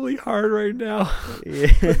probably hard right now. Yeah.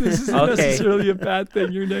 But this isn't Okay. necessarily a bad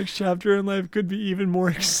thing. Your next chapter in life could be even more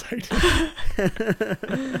exciting.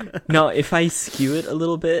 No, if I skew it a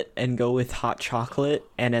little bit and go with hot chocolate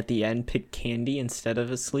and at the end pick candy instead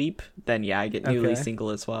of asleep, then yeah, I get newly Okay. single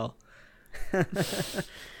as well.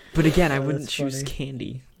 But again, I Oh, wouldn't that's choose funny.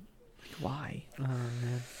 candy. Why? Oh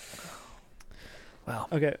man. Well,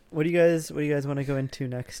 Okay, what do you guys want to go into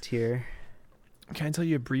next here? can I tell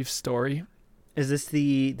you a brief story? Is this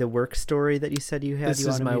the work story that you said you had? This you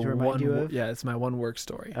is wanted my me to remind one. you of? Yeah, it's my one work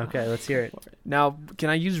story. Okay, let's hear it. Now, can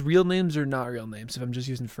I use real names or not real names if I'm just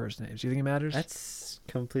using first names? Do you think it matters? That's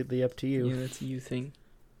completely up to you. Yeah, that's a you thing.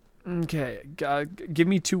 Okay, give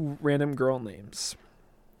me 2 random girl names.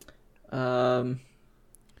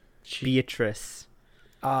 Beatrice.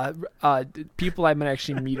 People I might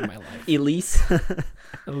actually meet in my life. Elise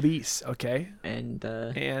Elise, okay, and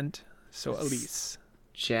and so Elise,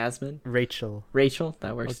 Jasmine, Rachel. Rachel.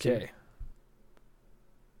 That works okay.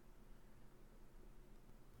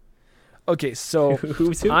 Okay, so too.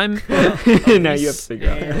 Who's who? I'm Now you have to figure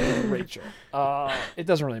out. and Rachel. It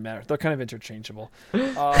doesn't really matter. They're kind of interchangeable.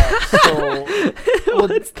 So, well,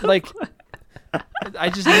 like, I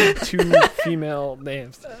just need 2 female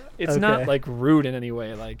names. It's not Okay. like rude in any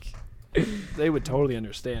way. Like, they would totally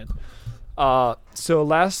understand. So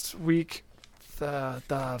last week,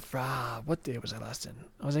 what day was I last in?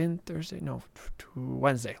 Was I in Thursday? No,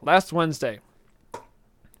 Wednesday. Last Wednesday.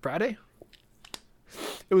 Friday?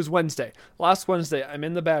 It was Wednesday. Last Wednesday, I'm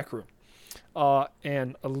in the back room.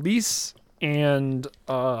 And Elise and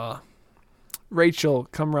Rachel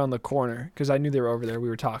come around the corner because I knew they were over there. We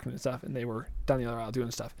were talking and stuff, and they were down the other aisle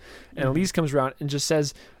doing stuff. And Elise comes around and just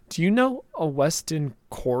says, "Do you know a Weston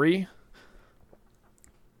Corey?"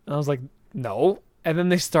 And I was like, "No." And then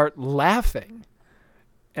they start laughing.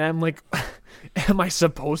 And I'm like, "Am I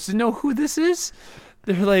supposed to know who this is?"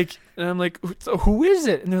 They're like, and I'm like, "So who is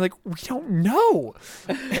it?" And they're like, "We don't know."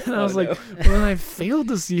 And I was like, "Well, then I failed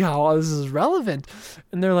to see how all this is relevant."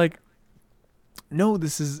 And they're like, "No,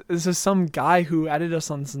 this is some guy who added us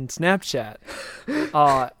on some Snapchat,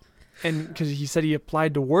 and because he said he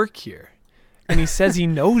applied to work here, and he says he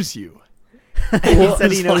knows you." He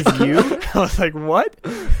said he knows you? I was like, "What?"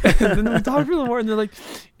 And then we talked a little more, and they're like,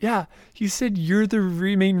 "Yeah, he said you're the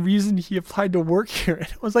main reason he applied to work here." And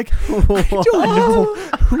I was like, "I don't know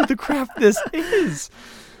who the crap this is."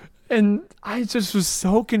 And I just was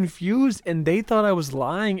so confused, and they thought I was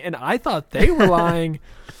lying, and I thought they were lying,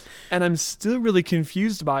 and I'm still really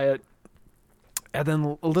confused by it. And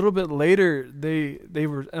then a little bit later, they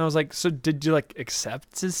were, and I was like, "So did you like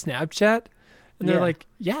accept his Snapchat?" And they're Yeah. like,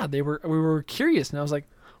 "Yeah, we were curious." And I was like,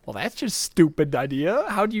 "Well, that's just a stupid idea.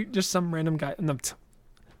 How do you just some random guy?" And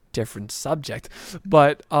different subject,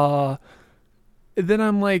 but then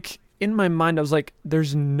I'm like, in my mind, I was like,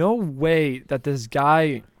 "There's no way that this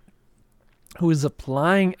guy who is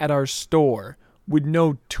applying at our store would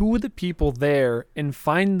know 2 of the people there and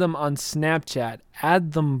find them on Snapchat,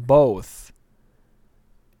 add them both,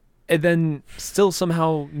 and then still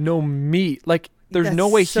somehow know me. Like, there's no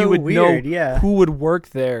That's way so he would weird, know yeah. who would work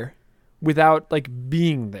there without like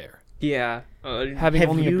being there, Yeah. having Have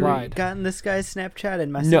only you applied." gotten this guy's Snapchat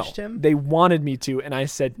and No, messaged him? they wanted me to, and I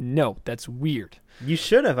said no. That's weird. You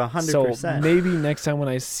should have, So 100%. maybe next time when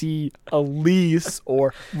I see Elise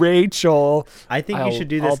or Rachel, I think you I'll- should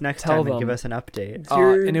do this I'll next tell time and give them. us an update.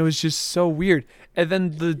 and it was just so weird. And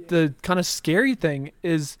then the kind of scary thing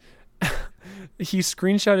is he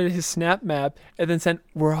screenshotted his snap map and then sent,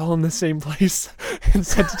 "We're all in the same place," and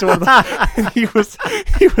sent it to one of them. And he was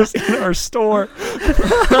in our store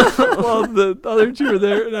while the other 2 were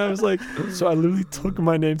there. And I was like, so I literally took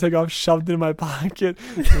my name tag off, shoved it in my pocket.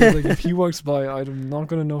 And I was like, if he walks by, I'm not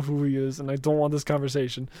gonna know who he is, and I don't want this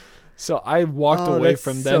conversation. So I walked Oh, away that's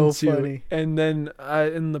from them so too. funny. And then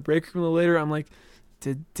in the break room later, I'm like,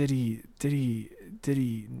 did he get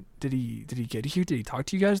here? Did he talk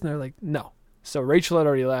to you guys? And they're like, no. So Rachel had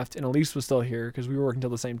already left, and Elise was still here because we were working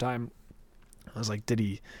till the same time. I was like, did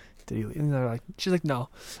he leave? And they're like, she's like, no.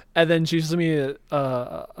 And then she sent me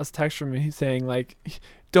a text from me saying like,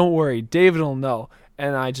 "Don't worry, David will know."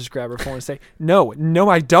 And I just grab her phone and say, no,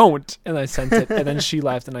 I don't. And I sent it, and then she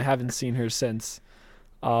left, and I haven't seen her since.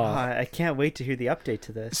 I can't wait to hear the update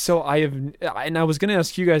to this. So I was going to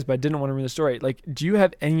ask you guys, but I didn't want to ruin the story. Like, do you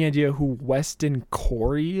have any idea who Weston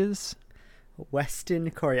Corey is?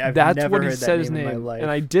 Weston Corey. I've That's never what he heard said that his name in my name, life.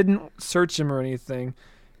 and I didn't search him or anything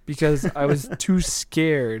because I was too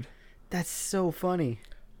scared. That's so funny.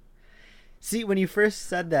 See, when you first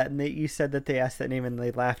said that and you said that they asked that name and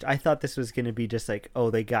they laughed, I thought this was going to be just like, oh,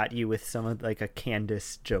 they got you with some of like a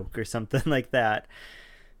Candace joke or something like that.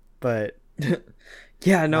 But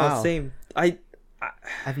yeah, no, wow. Same.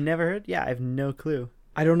 I've never heard. Yeah, I have no clue.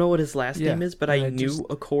 I don't know what his last name is, but I knew just...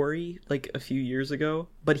 a Corey like a few years ago.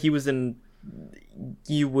 But he was in.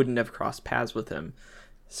 You wouldn't have crossed paths with him,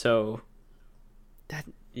 so.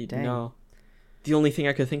 Dang. No. The only thing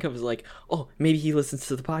I could think of is like, oh, maybe he listens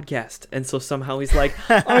to the podcast, and so somehow he's like,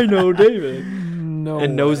 I know David, no,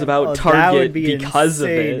 and knows way. about Target because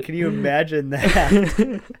insane. of it. Can you imagine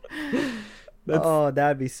that? Oh,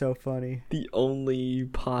 that'd be so funny. The only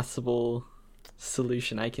possible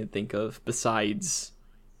solution I can think of besides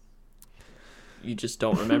you just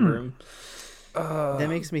don't remember him. That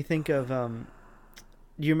makes me think of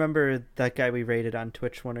you remember that guy we rated on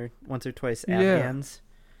Twitch once or twice, Afghans?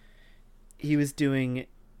 He was doing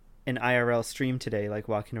an IRL stream today, like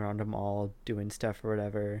walking around a mall doing stuff or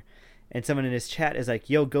whatever, and someone in his chat is like,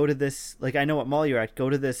 yo, go to this, like, I know what mall you're at, go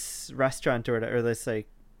to this restaurant or this, like,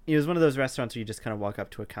 it was one of those restaurants where you just kind of walk up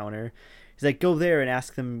to a counter. He's like, go there and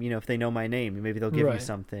ask them, if they know my name, maybe they'll give you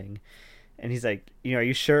something. And he's like, are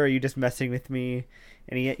you sure? Are you just messing with me?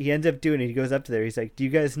 And he ends up doing it. He goes up to there. He's like, do you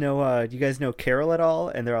guys know Carol at all?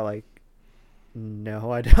 And they're all like,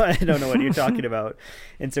 no, I don't know what you're talking about.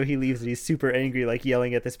 And so he leaves and he's super angry, like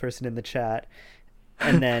yelling at this person in the chat.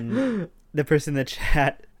 And then the person in the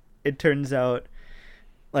chat, it turns out,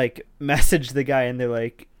 like, messaged the guy, and they're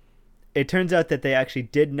like, it turns out that they actually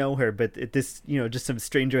did know her, but this, just some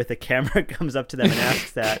stranger with a camera comes up to them and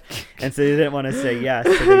asks that. And so they didn't want to say yes,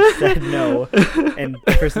 so they said no. And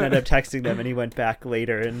the person ended up texting them, and he went back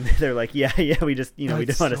later, and they're like, yeah, we just, we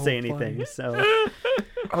didn't want to say anything. So,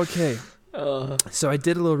 okay. So I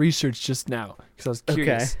did a little research just now because I was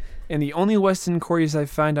curious. Okay. And the only Weston Corys I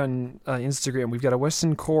find on Instagram, we've got a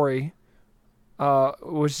Weston Corey,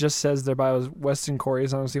 which just says their bio is Weston Corey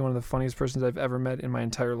is honestly one of the funniest persons I've ever met in my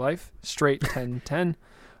entire life. Straight 10/10.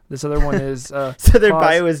 This other one is so their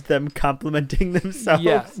bio is them complimenting themselves.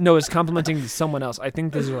 Yeah, no, it's complimenting someone else. I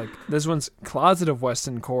think this one's Closet of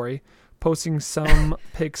Weston Corey, posting some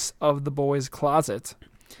pics of the boys' closet.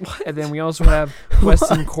 What? And then we also have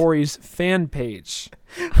Weston Corey's fan page.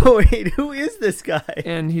 Wait, who is this guy?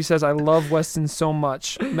 And he says, I love Weston so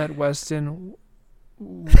much. Met Weston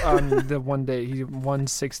on the one day. He won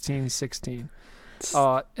 16-16.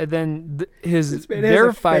 And then his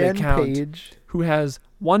verified account, page, who has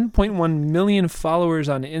 1.1 million followers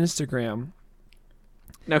on Instagram.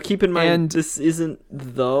 Now keep in mind, this isn't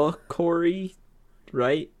the Corey,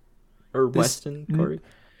 right? Or Weston Corey?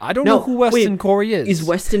 I don't know who Weston Corey is. Is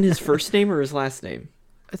Weston his first name or his last name?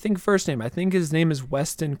 I think first name. I think his name is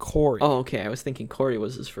Weston Corey. Oh, okay. I was thinking Corey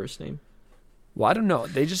was his first name. Well, I don't know.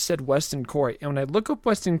 They just said Weston Corey. And when I look up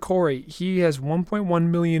Weston Corey, he has 1.1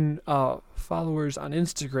 million followers on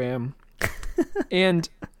Instagram. And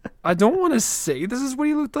I don't want to say this is what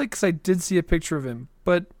he looked like because I did see a picture of him.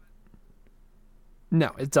 But no,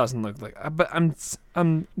 it doesn't look like. But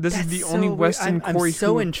this is the only Weston Corey. I'm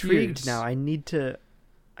so intrigued now. I need to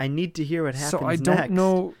hear what happens next. So I don't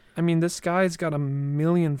know. I mean, this guy's got 1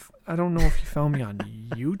 million. I don't know if he found me on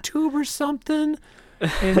YouTube or something.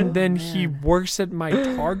 And then he works at my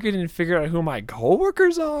Target and figured out who my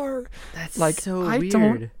coworkers are. That's like, so weird. I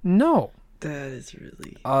don't know. That is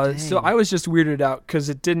really. So I was just weirded out because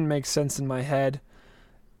it didn't make sense in my head.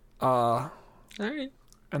 All right.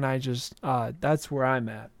 And I just that's where I'm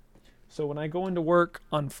at. So when I go into work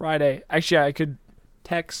on Friday, actually I could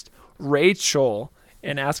text Rachel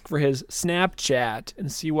and ask for his Snapchat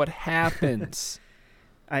and see what happens.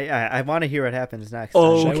 I want to hear what happens next.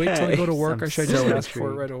 Oh, should I wait till I go to work, or should I just ask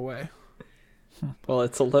for it right away? Well,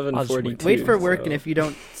 it's 11:42. Wait for work, and if you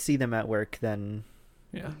don't see them at work, then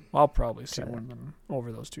yeah, I'll probably see one of them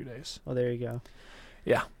over those 2 days. Oh, there you go.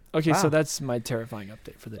 Yeah. Okay, so that's my terrifying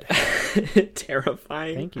update for the day.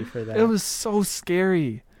 Terrifying. Thank you for that. It was so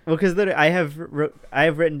scary. Well, because I have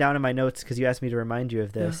written down in my notes because you asked me to remind you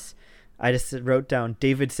of this. Yeah. I just wrote down,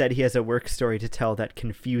 David said he has a work story to tell that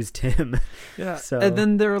confused him. Yeah. So. And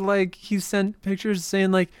then they're like, he sent pictures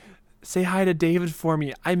saying like, say hi to David for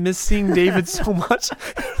me. I miss seeing David so much.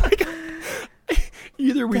 Like,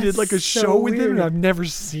 either we did like a show with him and I've never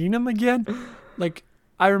seen him again. Like,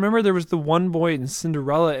 I remember there was the one boy in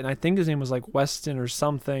Cinderella and I think his name was like Weston or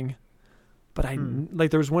something. But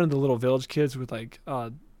like there was one of the little village kids with like,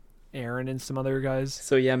 Aaron and some other guys.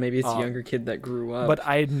 So yeah, maybe it's a younger kid that grew up. But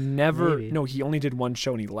I had never. Maybe. No, he only did one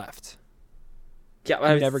show and he left.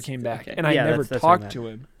 Yeah, he never came back, and I never talked to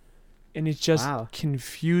him. And it just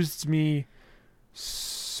confused me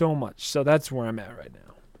so much. So that's where I'm at right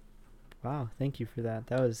now. Wow, thank you for that.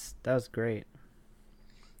 That was great.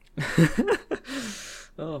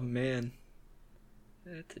 Oh man,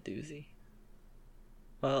 that's a doozy.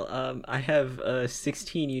 Well, I have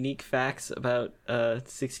 16 unique facts about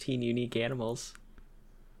 16 unique animals.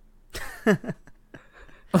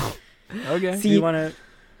 Okay. Do you want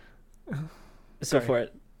to? Go for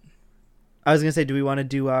it. I was gonna say, do we want to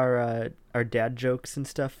do our dad jokes and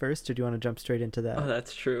stuff first, or do you want to jump straight into that? Oh,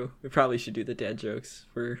 that's true. We probably should do the dad jokes.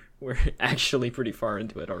 We're actually pretty far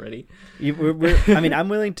into it already. I mean, I'm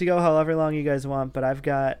willing to go however long you guys want, but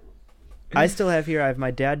I still have here. I have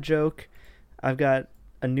my dad joke. I've got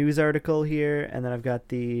a news article here, and then I've got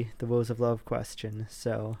the woes of love question.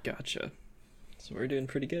 So Gotcha. So we're doing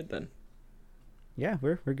pretty good then. yeah,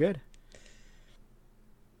 we're good.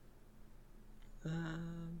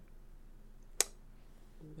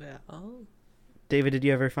 Well, David, did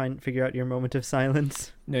you ever figure out your moment of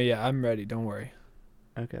silence? No, yeah, I'm ready. Don't worry.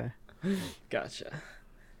 Okay. gotcha.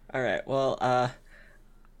 All right. Well,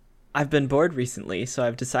 I've been bored recently, so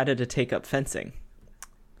I've decided to take up fencing.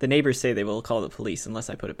 The neighbors say they will call the police unless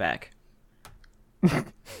I put it back.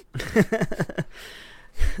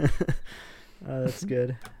 Oh, that's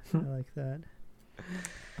good. I like that.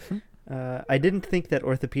 I didn't think that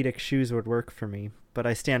orthopedic shoes would work for me, but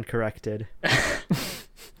I stand corrected.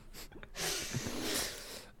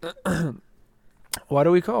 Why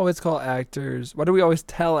do we always call actors? Why do we always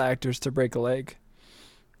tell actors to break a leg?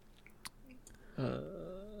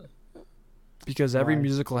 Because every Why?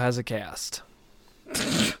 musical has a cast.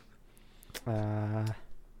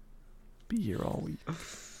 Be here all week.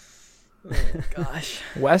 Oh, gosh.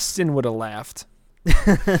 Weston would have laughed.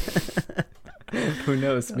 Who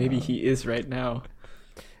knows? Maybe he is right now.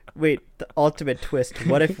 Wait, the ultimate twist.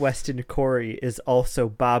 What if Weston Corey is also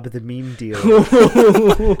Bob the Meme Dealer?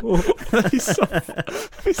 He's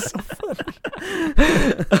so funny.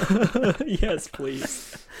 Yes,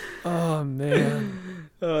 please. Oh man.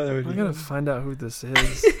 Oh, that would I gotta find out who this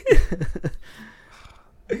is.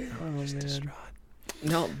 Oh man.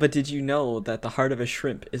 No, but did you know that the heart of a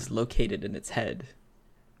shrimp is located in its head?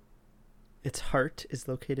 Its heart is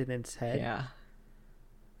located in its head? Yeah.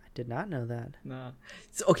 I did not know that. No.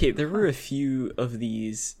 So, okay, there were a few of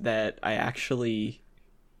these that I actually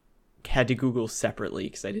had to Google separately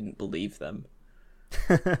because I didn't believe them.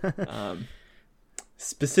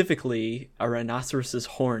 Specifically, a rhinoceros's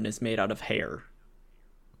horn is made out of hair.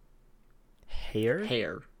 Hair?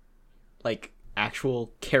 Hair. Like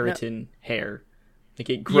actual keratin hair. Like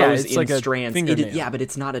it Yeah, grows it's in like a strands. fingernail. Yeah, but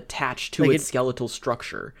it's not attached to Like its skeletal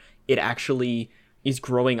structure. It actually is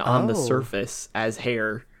growing on the Oh. surface as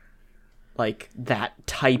hair. Like that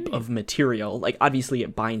type of material. Like obviously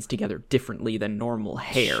it binds together differently than normal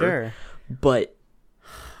hair. Sure. But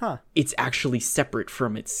Huh. it's actually separate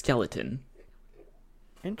from its skeleton.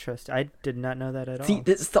 Interesting. I did not know that at See,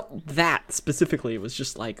 all. that specifically was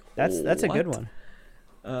just like That's a good what?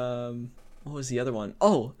 one. What was the other one?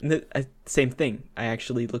 Oh, same thing. I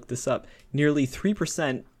actually looked this up. Nearly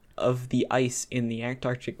 3% of the ice in the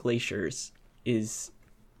Antarctic glaciers is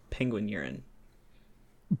penguin urine.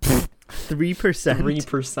 3%.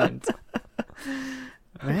 3%.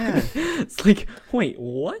 Man, It's like, wait,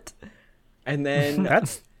 what? And then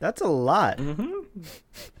that's a lot.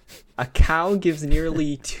 a cow gives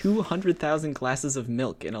nearly 200,000 glasses of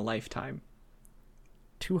milk in a lifetime.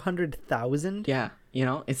 200,000? Yeah, you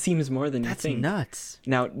know, it seems more than That's you think. nuts.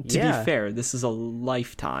 Now, to Yeah. be fair, this is a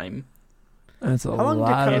lifetime. That's a How long do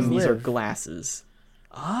lot cows of And these are live? glasses.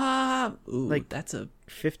 Like- That's a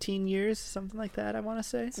 15 years, something like that, I want to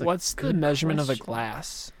say. What's the good measurement of a question.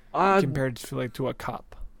 glass uh, compared to a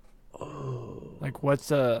cup? oh, Like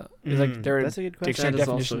what's is like their That's a good question. dictionary That is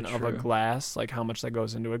also definition of a true. glass? Like how much that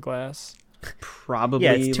goes into a glass? probably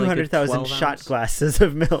Yeah, it's like a 200,000 12 shot ounce. glasses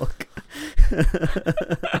of milk.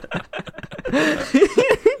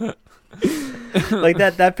 Like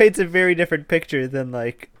that paints a very different picture than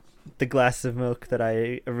like the glass of milk that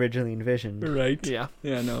I originally envisioned. Right. Yeah.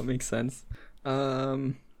 Yeah, no, it makes sense.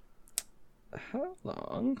 How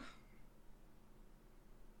long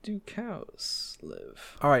do cows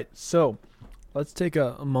live? All right, so let's take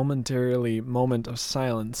a moment of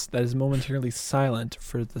silence that is momentarily silent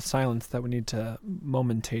for the silence that we need to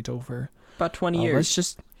momentate over. About 20 Let's years.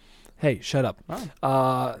 just hey, shut up.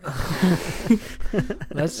 Wow.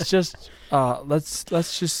 Let's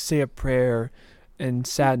just say a prayer in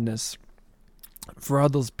sadness for all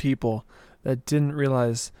those people that didn't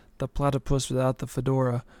realize the platypus without the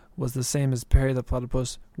fedora was the same as Perry the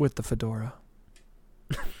platypus with the fedora.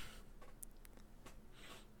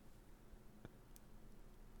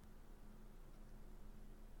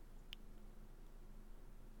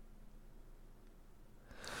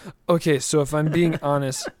 Okay, so if I'm being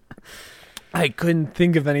honest, I couldn't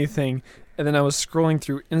think of anything. And then I was scrolling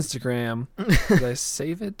through Instagram. Did I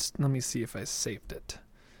save it? Let me see if I saved it.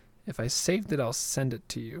 If I saved it, I'll send it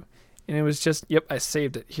to you. And it was just, yep, I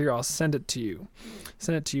saved it. Here, I'll send it to you.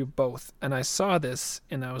 Send it to you both. And I saw this,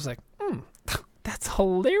 and I was like, that's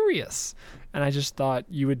hilarious. And I just thought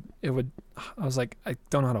I was like, I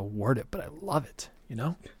don't know how to word it, but I love it, you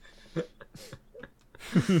know?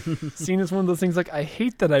 Seeing as one of those things, like, I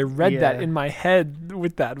hate that I read that in my head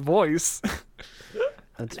with that voice.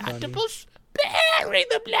 That's funny. Platypus, bury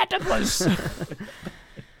the platypus.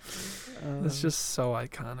 It's just so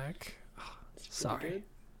iconic. Sorry.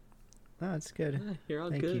 No, it's good. Yeah, you're all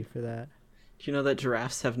Thank good. you for that. Do you know that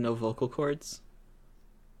giraffes have no vocal cords?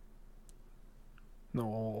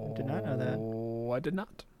 No. I did not know that. I did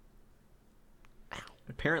not.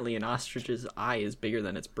 Apparently an ostrich's eye is bigger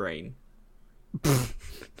than its brain. No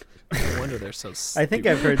wonder they're so stupid. I think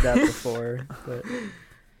I've heard that before.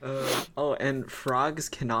 But And frogs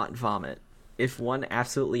cannot vomit. If one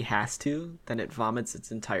absolutely has to, then it vomits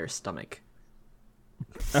its entire stomach.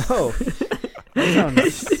 oh,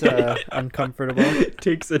 that sounds uncomfortable. It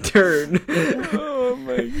takes a turn. Oh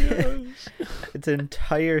my gosh. Its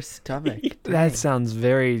entire stomach. That Dang. sounds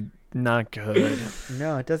very not good.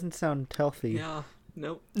 No, it doesn't sound healthy. Yeah,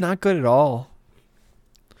 nope. Not good at all.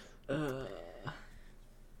 So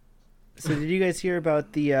did you guys hear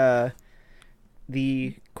about the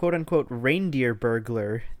quote unquote reindeer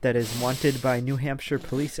burglar that is wanted by New Hampshire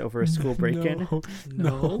police over a school break-in?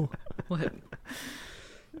 No. What?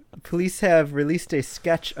 Police have released a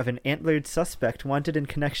sketch of an antlered suspect wanted in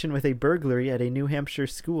connection with a burglary at a New Hampshire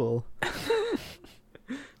school.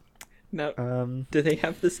 Now, do they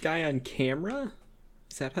have this guy on camera?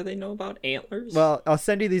 Is that how they know about antlers? Well, I'll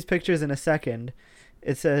send you these pictures in a second.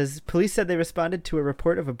 It says, police said they responded to a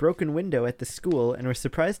report of a broken window at the school and were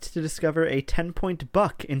surprised to discover a 10-point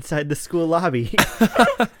buck inside the school lobby.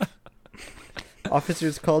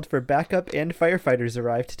 Officers called for backup and firefighters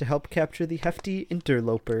arrived to help capture the hefty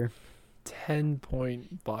interloper.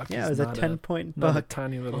 10-point buck. Yeah, is it was a not 10-point not a buck.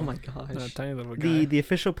 tiny little. Oh my gosh. Not a tiny little guy. The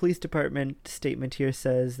official police department statement here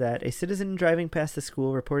says that a citizen driving past the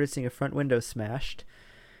school reported seeing a front window smashed.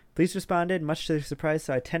 Police responded, much to their surprise,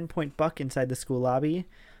 saw a 10-point buck inside the school lobby.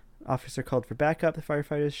 Officer called for backup. The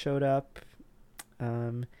firefighters showed up.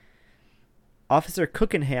 Officer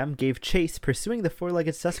Cookenham gave chase, pursuing the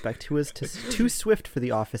four-legged suspect, who was too swift for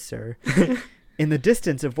the officer. In the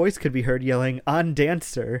distance, a voice could be heard yelling, "On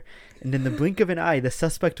dancer!" And in the blink of an eye, the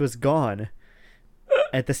suspect was gone.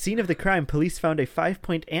 At the scene of the crime, police found a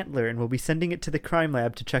 5-point antler and will be sending it to the crime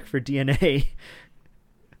lab to check for DNA.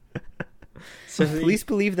 So Police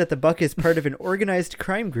believe that the buck is part of an organized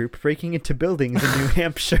crime group breaking into buildings in New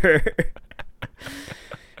Hampshire.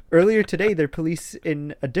 Earlier today, their police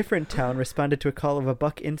in a different town responded to a call of a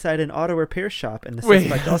buck inside an auto repair shop, and the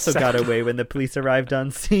suspect also got away when the police arrived on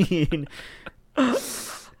scene.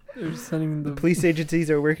 They're sending The police agencies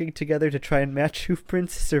are working together to try and match hoof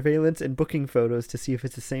prints, surveillance, and booking photos to see if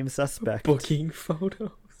it's the same suspect. booking photos.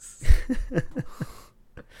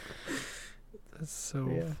 That's so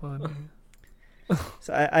Yeah. funny.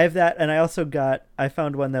 So I have that, and I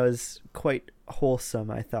found one that was quite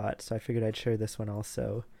wholesome, I thought, so I figured I'd share this one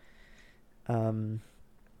also.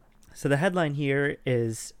 So the headline here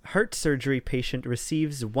is, heart surgery patient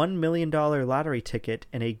receives $1 million lottery ticket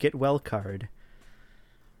and a get well card.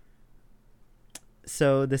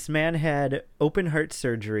 So this man had open heart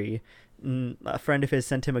surgery. A friend of his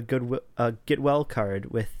sent him a get well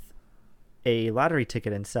card with a lottery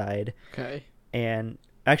ticket inside. Okay. And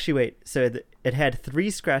actually, wait. So it had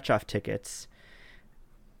 3 scratch-off tickets.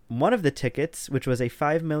 One of the tickets, which was a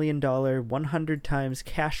 $5 million 100 times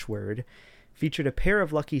cash word, featured a pair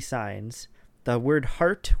of lucky signs. The word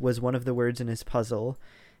heart was one of the words in his puzzle,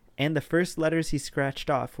 and the first letters he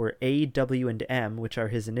scratched off were A, W, and M, which are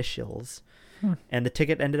his initials. And the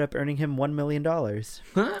ticket ended up earning him $1 million.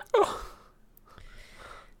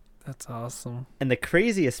 That's awesome. And the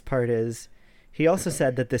craziest part is, he also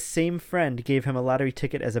said that the same friend gave him a lottery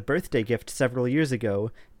ticket as a birthday gift several years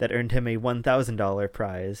ago that earned him a $1,000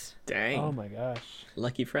 prize. Dang. Oh my gosh.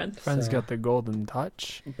 Lucky friend. Friend's So- got the golden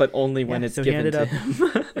touch. But only when Yeah, it's so he given ended to up-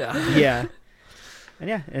 him. Yeah.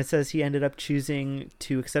 And it says he ended up choosing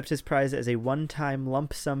to accept his prize as a one-time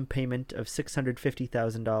lump sum payment of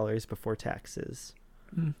 $650,000 before taxes.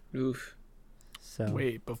 Oof. So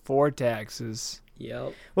Wait, before taxes.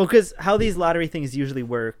 Yep. Well, because how these lottery things usually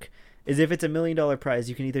work is if it's $1 million prize,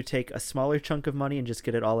 you can either take a smaller chunk of money and just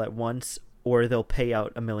get it all at once, or they'll pay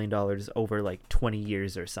out $1 million over like 20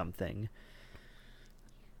 years or something.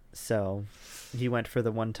 So he went for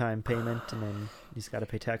the one-time payment, and then he's got to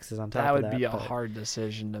pay taxes on top That of would that. be a but hard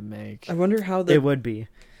decision to make. I wonder how It would be.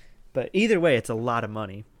 But either way, it's a lot of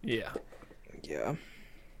money. Yeah. Yeah.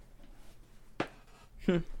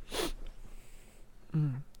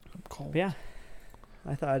 I'm cold. But yeah.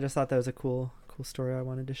 I just thought that was a cool story I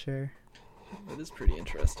wanted to share. That is pretty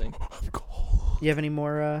interesting. I'm cold. You have any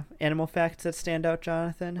more animal facts that stand out,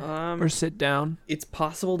 Jonathan? Or sit down. It's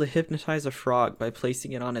possible to hypnotize a frog by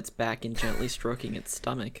placing it on its back and gently stroking its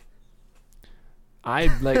stomach.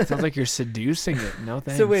 Sounds like you're seducing it. No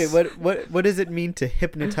thanks. So wait, what does it mean to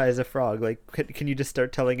hypnotize a frog? Like, can you just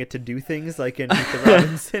start telling it to do things like in Meet the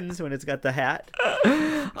Robinsons when it's got the hat?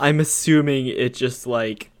 I'm assuming it just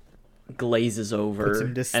like glazes over Puts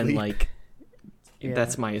him to and sleep. like Yeah.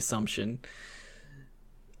 that's my assumption.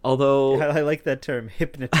 Although I like that term,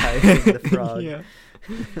 hypnotizing the frog. yeah.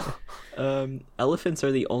 Elephants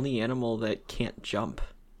are the only animal that can't jump.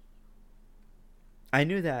 I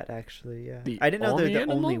knew that actually. Yeah, The I didn't know they're only the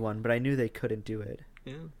animal? only one, but I knew they couldn't do it.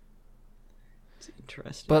 Yeah. It's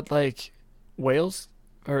interesting. But like whales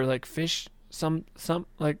or like fish, some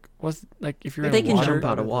like what's like if you're They in can water, jump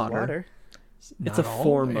out of water. It's not a all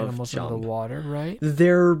form of animals out of jump. the water, right?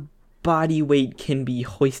 Their body weight can be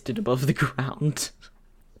hoisted above the ground.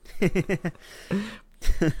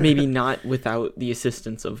 Maybe not without the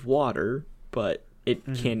assistance of water, but it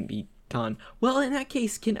can be done. Well, in that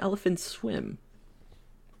case, can elephants swim?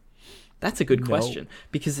 That's a good No. question.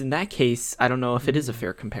 Because in that case, I don't know if it is a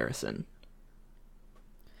fair comparison.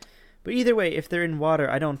 But either way, if they're in water,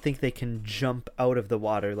 I don't think they can jump out of the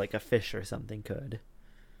water like a fish or something could.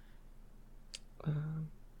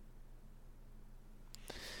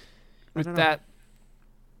 With know. that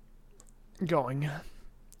going,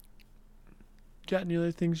 got any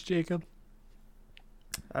other things, Jacob?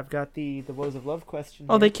 I've got the Woes of Love question.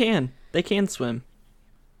 Oh, here. they can. They can swim.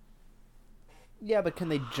 Yeah, but can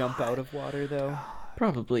they jump out of water though?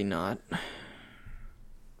 Probably not.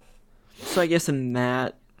 So I guess in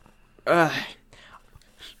that,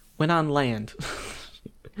 when on land,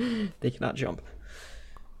 they cannot jump.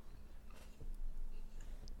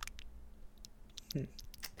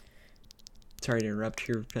 Sorry to interrupt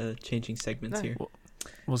your changing segments No. here.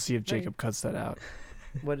 We'll see if Right. Jacob cuts that out.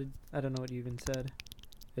 I don't know what you even said.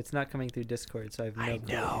 It's not coming through Discord, so I have no clue what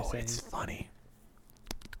you're saying. it's funny.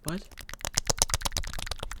 What?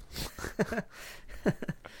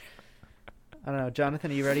 I don't know,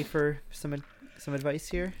 Jonathan. Are you ready for some advice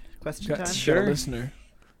here? Question time. Sure. Listener.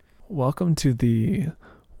 Welcome to the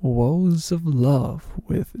Woes of Love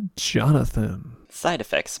with Jonathan. Side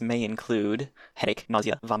effects may include headache,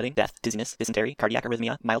 nausea, vomiting, death, dizziness, dysentery, cardiac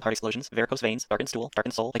arrhythmia, mild heart explosions, varicose veins, darkened stool,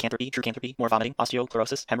 darkened soul, lycanthropy, trucanthropy, more vomiting,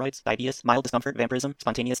 osteoclerosis, hemorrhoids, diabetes, mild discomfort, vampirism,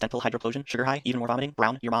 spontaneous dental hydroplosion, sugar high, even more vomiting,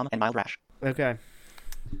 brown, your mom, and mild rash. Okay.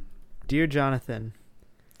 Dear Jonathan,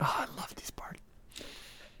 Oh, I love these parts.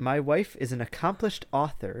 my wife is an accomplished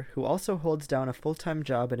author who also holds down a full-time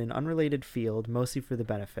job in an unrelated field, mostly for the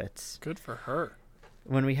benefits. Good for her.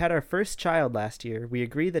 When we had our first child last year, we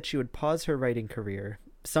agreed that she would pause her writing career.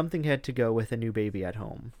 Something had to go with a new baby at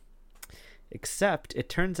home. Except, it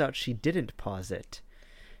turns out she didn't pause it.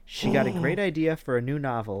 She got a great idea for a new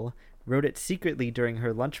novel, wrote it secretly during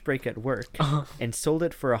her lunch break at work, and sold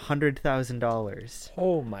it for $100,000.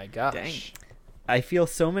 Oh my gosh. Dang. I feel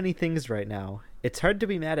so many things right now. It's hard to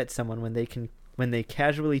be mad at someone when they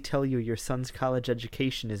casually tell you your son's college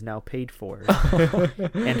education is now paid for.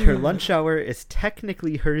 And her lunch hour is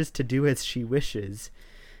technically hers to do as she wishes.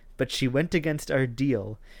 But she went against our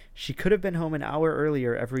deal. She could have been home an hour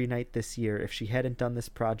earlier every night this year if she hadn't done this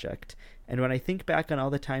project. And when I think back on all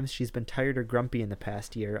the times she's been tired or grumpy in the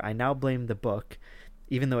past year, I now blame the book,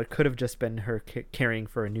 even though it could have just been her caring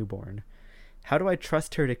for a newborn. How do I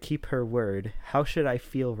trust her to keep her word? How should I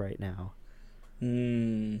feel right now?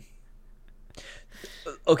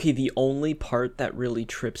 Okay, the only part that really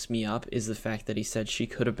trips me up is the fact that he said she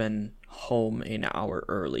could have been home an hour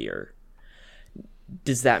earlier.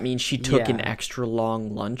 Does that mean she took an Yeah. extra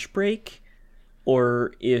long lunch break?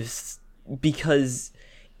 Or because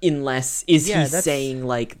unless is Yeah, he that's- saying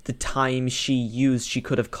like the time she used she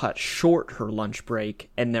could have cut short her lunch break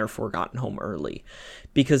and therefore gotten home early?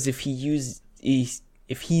 Because if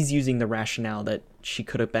if he's using the rationale that she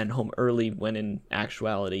could have been home early when in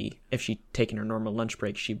actuality if she'd taken her normal lunch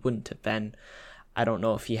break she wouldn't have been, I don't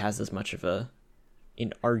know if he has as much of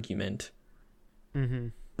an argument. Mm-hmm.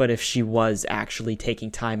 But if she was actually taking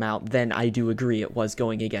time out, then I do agree it was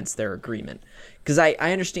going against their agreement. Because I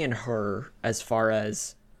understand her as far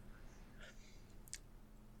as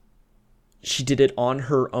she did it on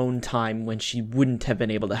her own time when she wouldn't have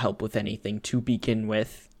been able to help with anything to begin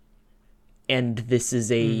with. and this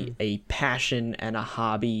is a passion and a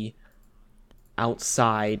hobby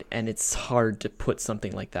outside, and it's hard to put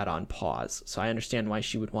something like that on pause. So I understand why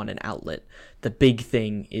she would want an outlet. The big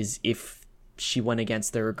thing is if she went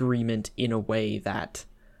against their agreement in a way that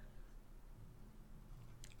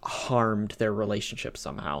harmed their relationship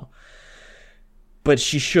somehow. But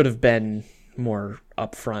she should have been more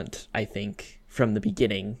upfront, I think, from the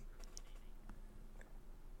beginning.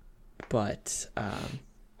 But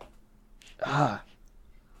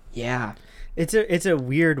yeah, it's a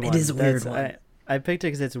weird one. It is a weird one. I picked it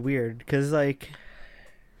because it's weird. Because like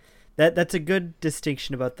that's a good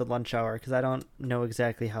distinction about the lunch hour. Because I don't know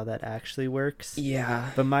exactly how that actually works.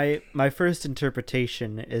 Yeah. But my first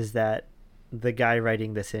interpretation is that the guy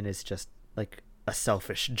writing this in is just like a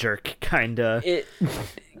selfish jerk, kinda. It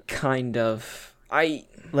kind of. I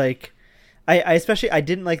especially I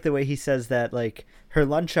didn't like the way he says that like her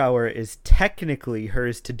lunch hour is technically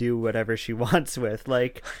hers to do whatever she wants with.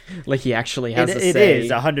 Like he actually has a it say.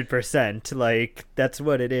 is 100%. Like that's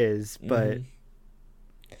what it is. But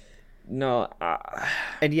no,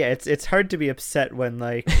 and yeah, it's hard to be upset when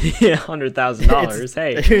like $100,000.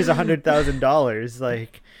 Hey, here's $100,000.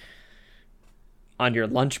 Like on your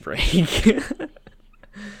lunch break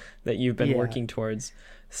that you've been working towards.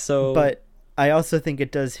 So, but I also think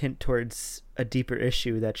it does hint towards a deeper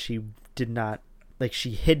issue that she did not, like,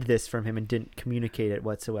 she hid this from him and didn't communicate it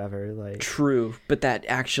whatsoever. Like, true, but that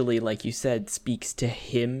actually, like you said, speaks to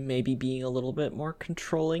him maybe being a little bit more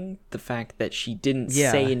controlling. The fact that she didn't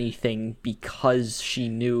say anything because she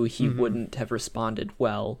knew he wouldn't have responded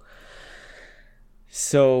well.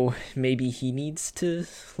 So maybe he needs to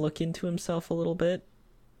look into himself a little bit.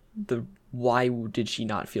 Why did she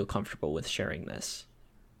not feel comfortable with sharing this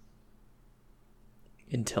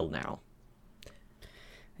until now?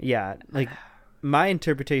 Yeah, like my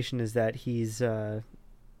interpretation is that he's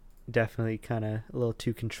definitely kind of a little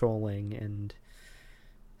too controlling, and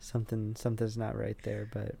something's not right there.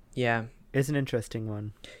 But yeah, it's an interesting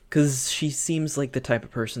one because she seems like the type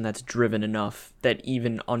of person that's driven enough that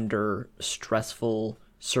even under stressful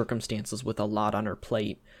circumstances with a lot on her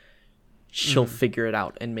plate, she'll figure it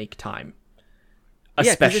out and make time.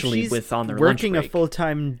 Especially with on their lunch break. Working a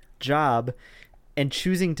full-time job and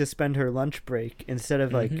choosing to spend her lunch break instead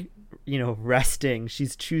of like, resting,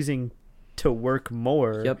 she's choosing to work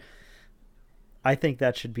more. Yep. I think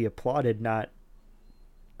that should be applauded, not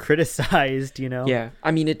criticized, Yeah.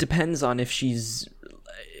 I mean, it depends on if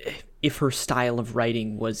her style of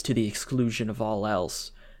writing was to the exclusion of all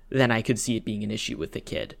else, then I could see it being an issue with the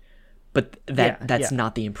kid. But that's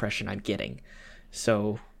not the impression I'm getting.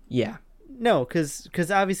 So, yeah. No, because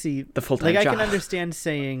obviously the full-time job. I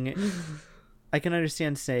can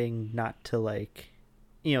understand saying not to like,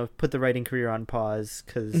 put the writing career on pause,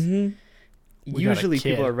 because usually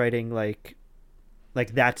people are writing like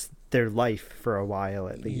that's their life for a while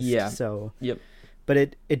at least. Yeah. So. Yep.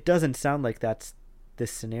 But it doesn't sound like that's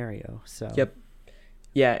this scenario. So. Yep.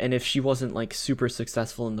 Yeah, and if she wasn't like super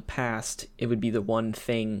successful in the past, it would be the one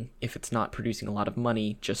thing, if it's not producing a lot of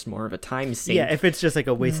money, just more of a time sink. Yeah, if it's just like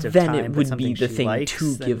a waste of then time, it would be the thing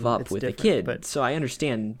to give up with a kid. But so I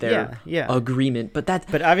understand their agreement, but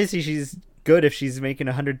But obviously she's good if she's making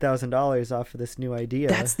 $100,000 off of this new idea.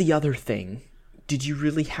 That's the other thing. Did you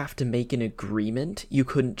really have to make an agreement? You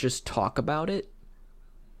couldn't just talk about it?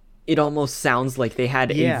 It almost sounds like they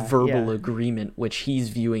had a verbal agreement, which he's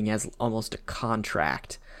viewing as almost a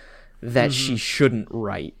contract that she shouldn't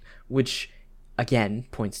write, which, again,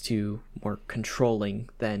 points to more controlling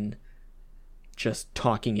than just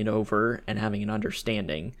talking it over and having an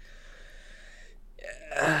understanding.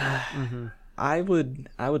 I would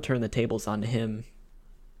turn the tables on him.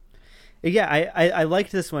 Yeah, I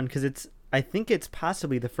liked this one because I think it's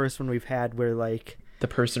possibly the first one we've had where, like, the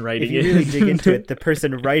person writing if you really dig into it, the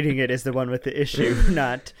person writing it is the one with the issue,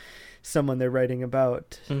 not someone they're writing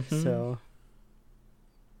about. So,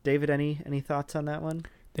 David, any thoughts on that one?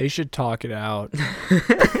 They should talk it out.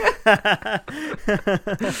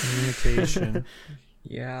 Communication.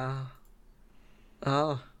 Yeah.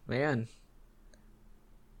 Oh, man.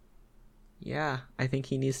 Yeah, I think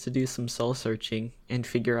he needs to do some soul searching and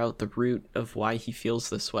figure out the root of why he feels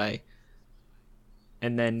this way.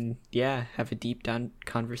 And then, have a deep down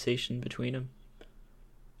conversation between them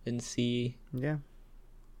and see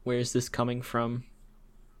where is this coming from.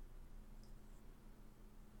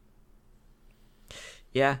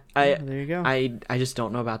 Yeah, there you go. I just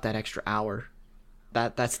don't know about that extra hour.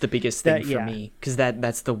 That's the biggest thing for me, because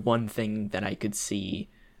that's the one thing that I could see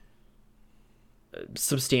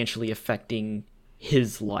substantially affecting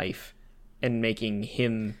his life and making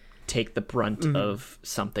him take the brunt of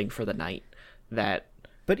something for the night.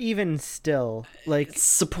 But But even still, like,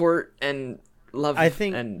 support and love. I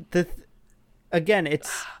think and again, it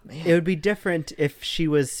man. would be different if she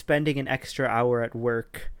was spending an extra hour at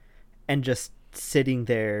work and just sitting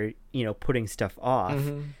there, putting stuff off.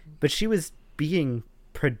 Mm-hmm. But she was being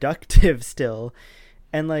productive still,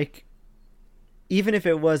 and like, even if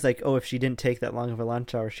it was like, if she didn't take that long of a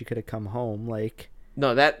lunch hour, she could have come home. Like,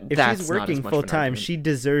 no, if that's she's not as working much of full an time, argument. she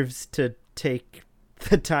deserves to take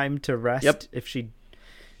the time to rest. Yep. If she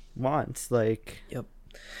wants. Like,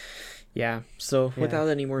 Yeah. So Yeah. without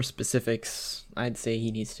any more specifics, I'd say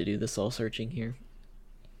he needs to do the soul searching here.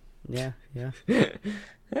 yeah. Yeah.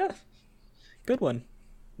 Good one.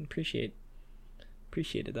 Appreciated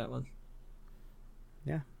that one.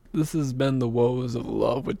 This has been the Woes of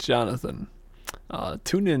Love with Jonathan.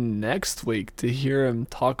 Tune in next week to hear him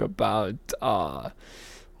talk about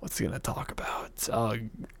what's he gonna talk about?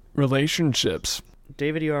 Relationships.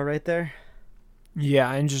 David, you all right there? Yeah,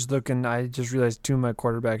 I'm just looking. I just realized 2 of my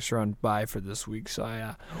quarterbacks are on bye for this week, so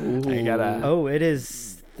I gotta. Oh, it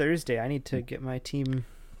is Thursday. I need to get my team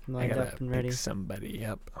I lined gotta up and pick ready. somebody.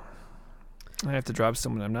 Yep. I have to drop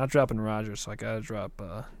someone. I'm not dropping Rodgers, so I gotta drop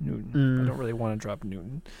Newton. Mm. I don't really want to drop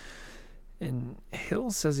Newton. And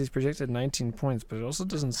Hill says he's projected 19 points, but it also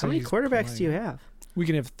doesn't say. How many he's quarterbacks do you playing. have? We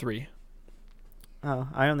can have 3. Oh,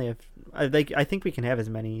 I only have. I think we can have as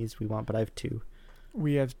many as we want, but I have 2.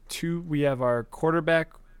 We have 2. We have our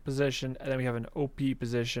quarterback position, and then we have an OP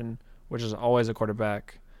position, which is always a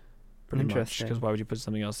quarterback. Pretty much, Interesting. because why would you put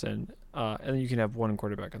something else in? And then you can have 1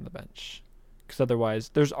 quarterback on the bench, because otherwise,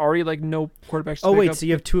 there's already like no quarterbacks. To Oh pick wait, up. so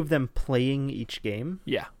you have 2 of them playing each game?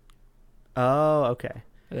 Yeah, Oh, okay.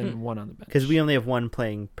 and then 1 on the bench. Because we only have 1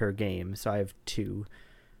 playing per game, so I have 2.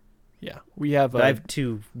 Yeah, we have. But I have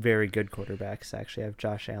 2 very good quarterbacks. Actually, I have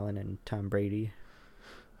Josh Allen and Tom Brady.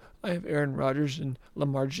 I have Aaron Rodgers and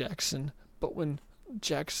Lamar Jackson, but when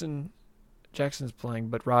Jackson's playing,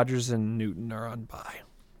 but Rodgers and Newton are on bye,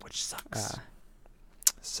 which sucks.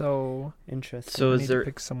 So Interesting. So I is need there? to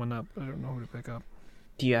pick someone up. I don't know who to pick up.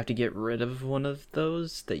 Do you have to get rid of one of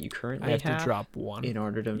those that you currently I have to drop 1 in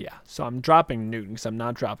order to? Yeah, so I'm dropping Newton because I'm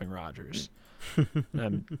not dropping Rodgers.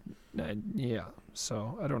 Yeah,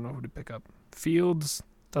 so I don't know who to pick up. Fields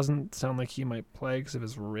doesn't sound like he might play because of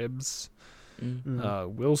his ribs.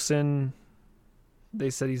 Mm. Wilson,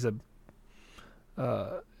 they said he's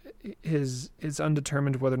it's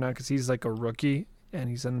undetermined whether or not, because he's like a rookie, and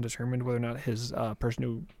he's undetermined whether or not his person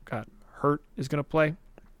who got hurt is going to play.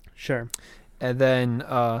 Sure. And then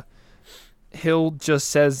Hill just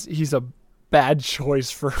says he's a bad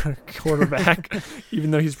choice for a quarterback,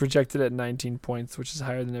 even though he's projected at 19 points, which is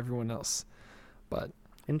higher than everyone else. But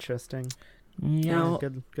Interesting. yeah, Now,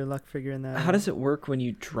 Good luck figuring that out. How does it work when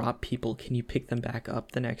you drop people? Can you pick them back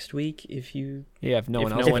up the next week if you? if no if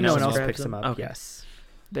one no else, If one no one else grabs picks them up, Okay. yes.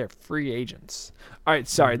 they're free agents. All right,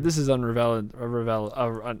 sorry, this is people on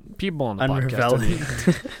the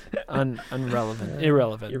podcast. Unrelevant.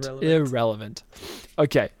 Irrelevant.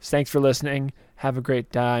 Okay, thanks for listening. Have a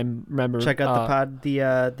great time. Remember, Check out the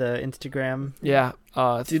Instagram. Yeah,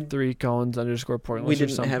 Did- 3cones_pointless We or didn't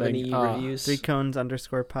something. have any reviews.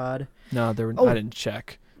 3cones_pod. No, there were. Oh. I didn't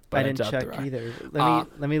check. But I didn't doubt check there are. either.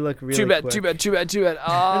 Let me look really Too bad. quick. Too bad. No,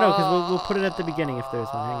 because we'll put it at the beginning if there's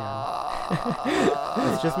one. Hang on.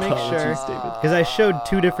 Let's just make sure. Because I showed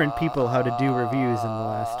 2 different people how to do reviews in the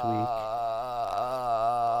last week.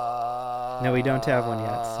 No, we don't have one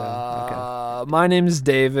yet, so okay. My name is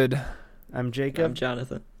David. I'm Jacob. I'm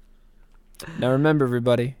Jonathan. Now remember,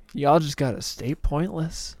 everybody, y'all just gotta stay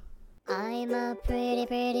pointless. I'm a pretty,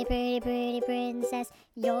 pretty, pretty, pretty princess.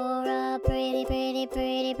 You're a pretty, pretty,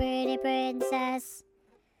 pretty, pretty princess.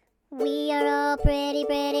 We are all pretty,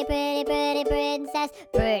 pretty, pretty, pretty princess.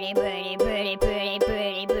 Pretty, pretty, pretty, pretty.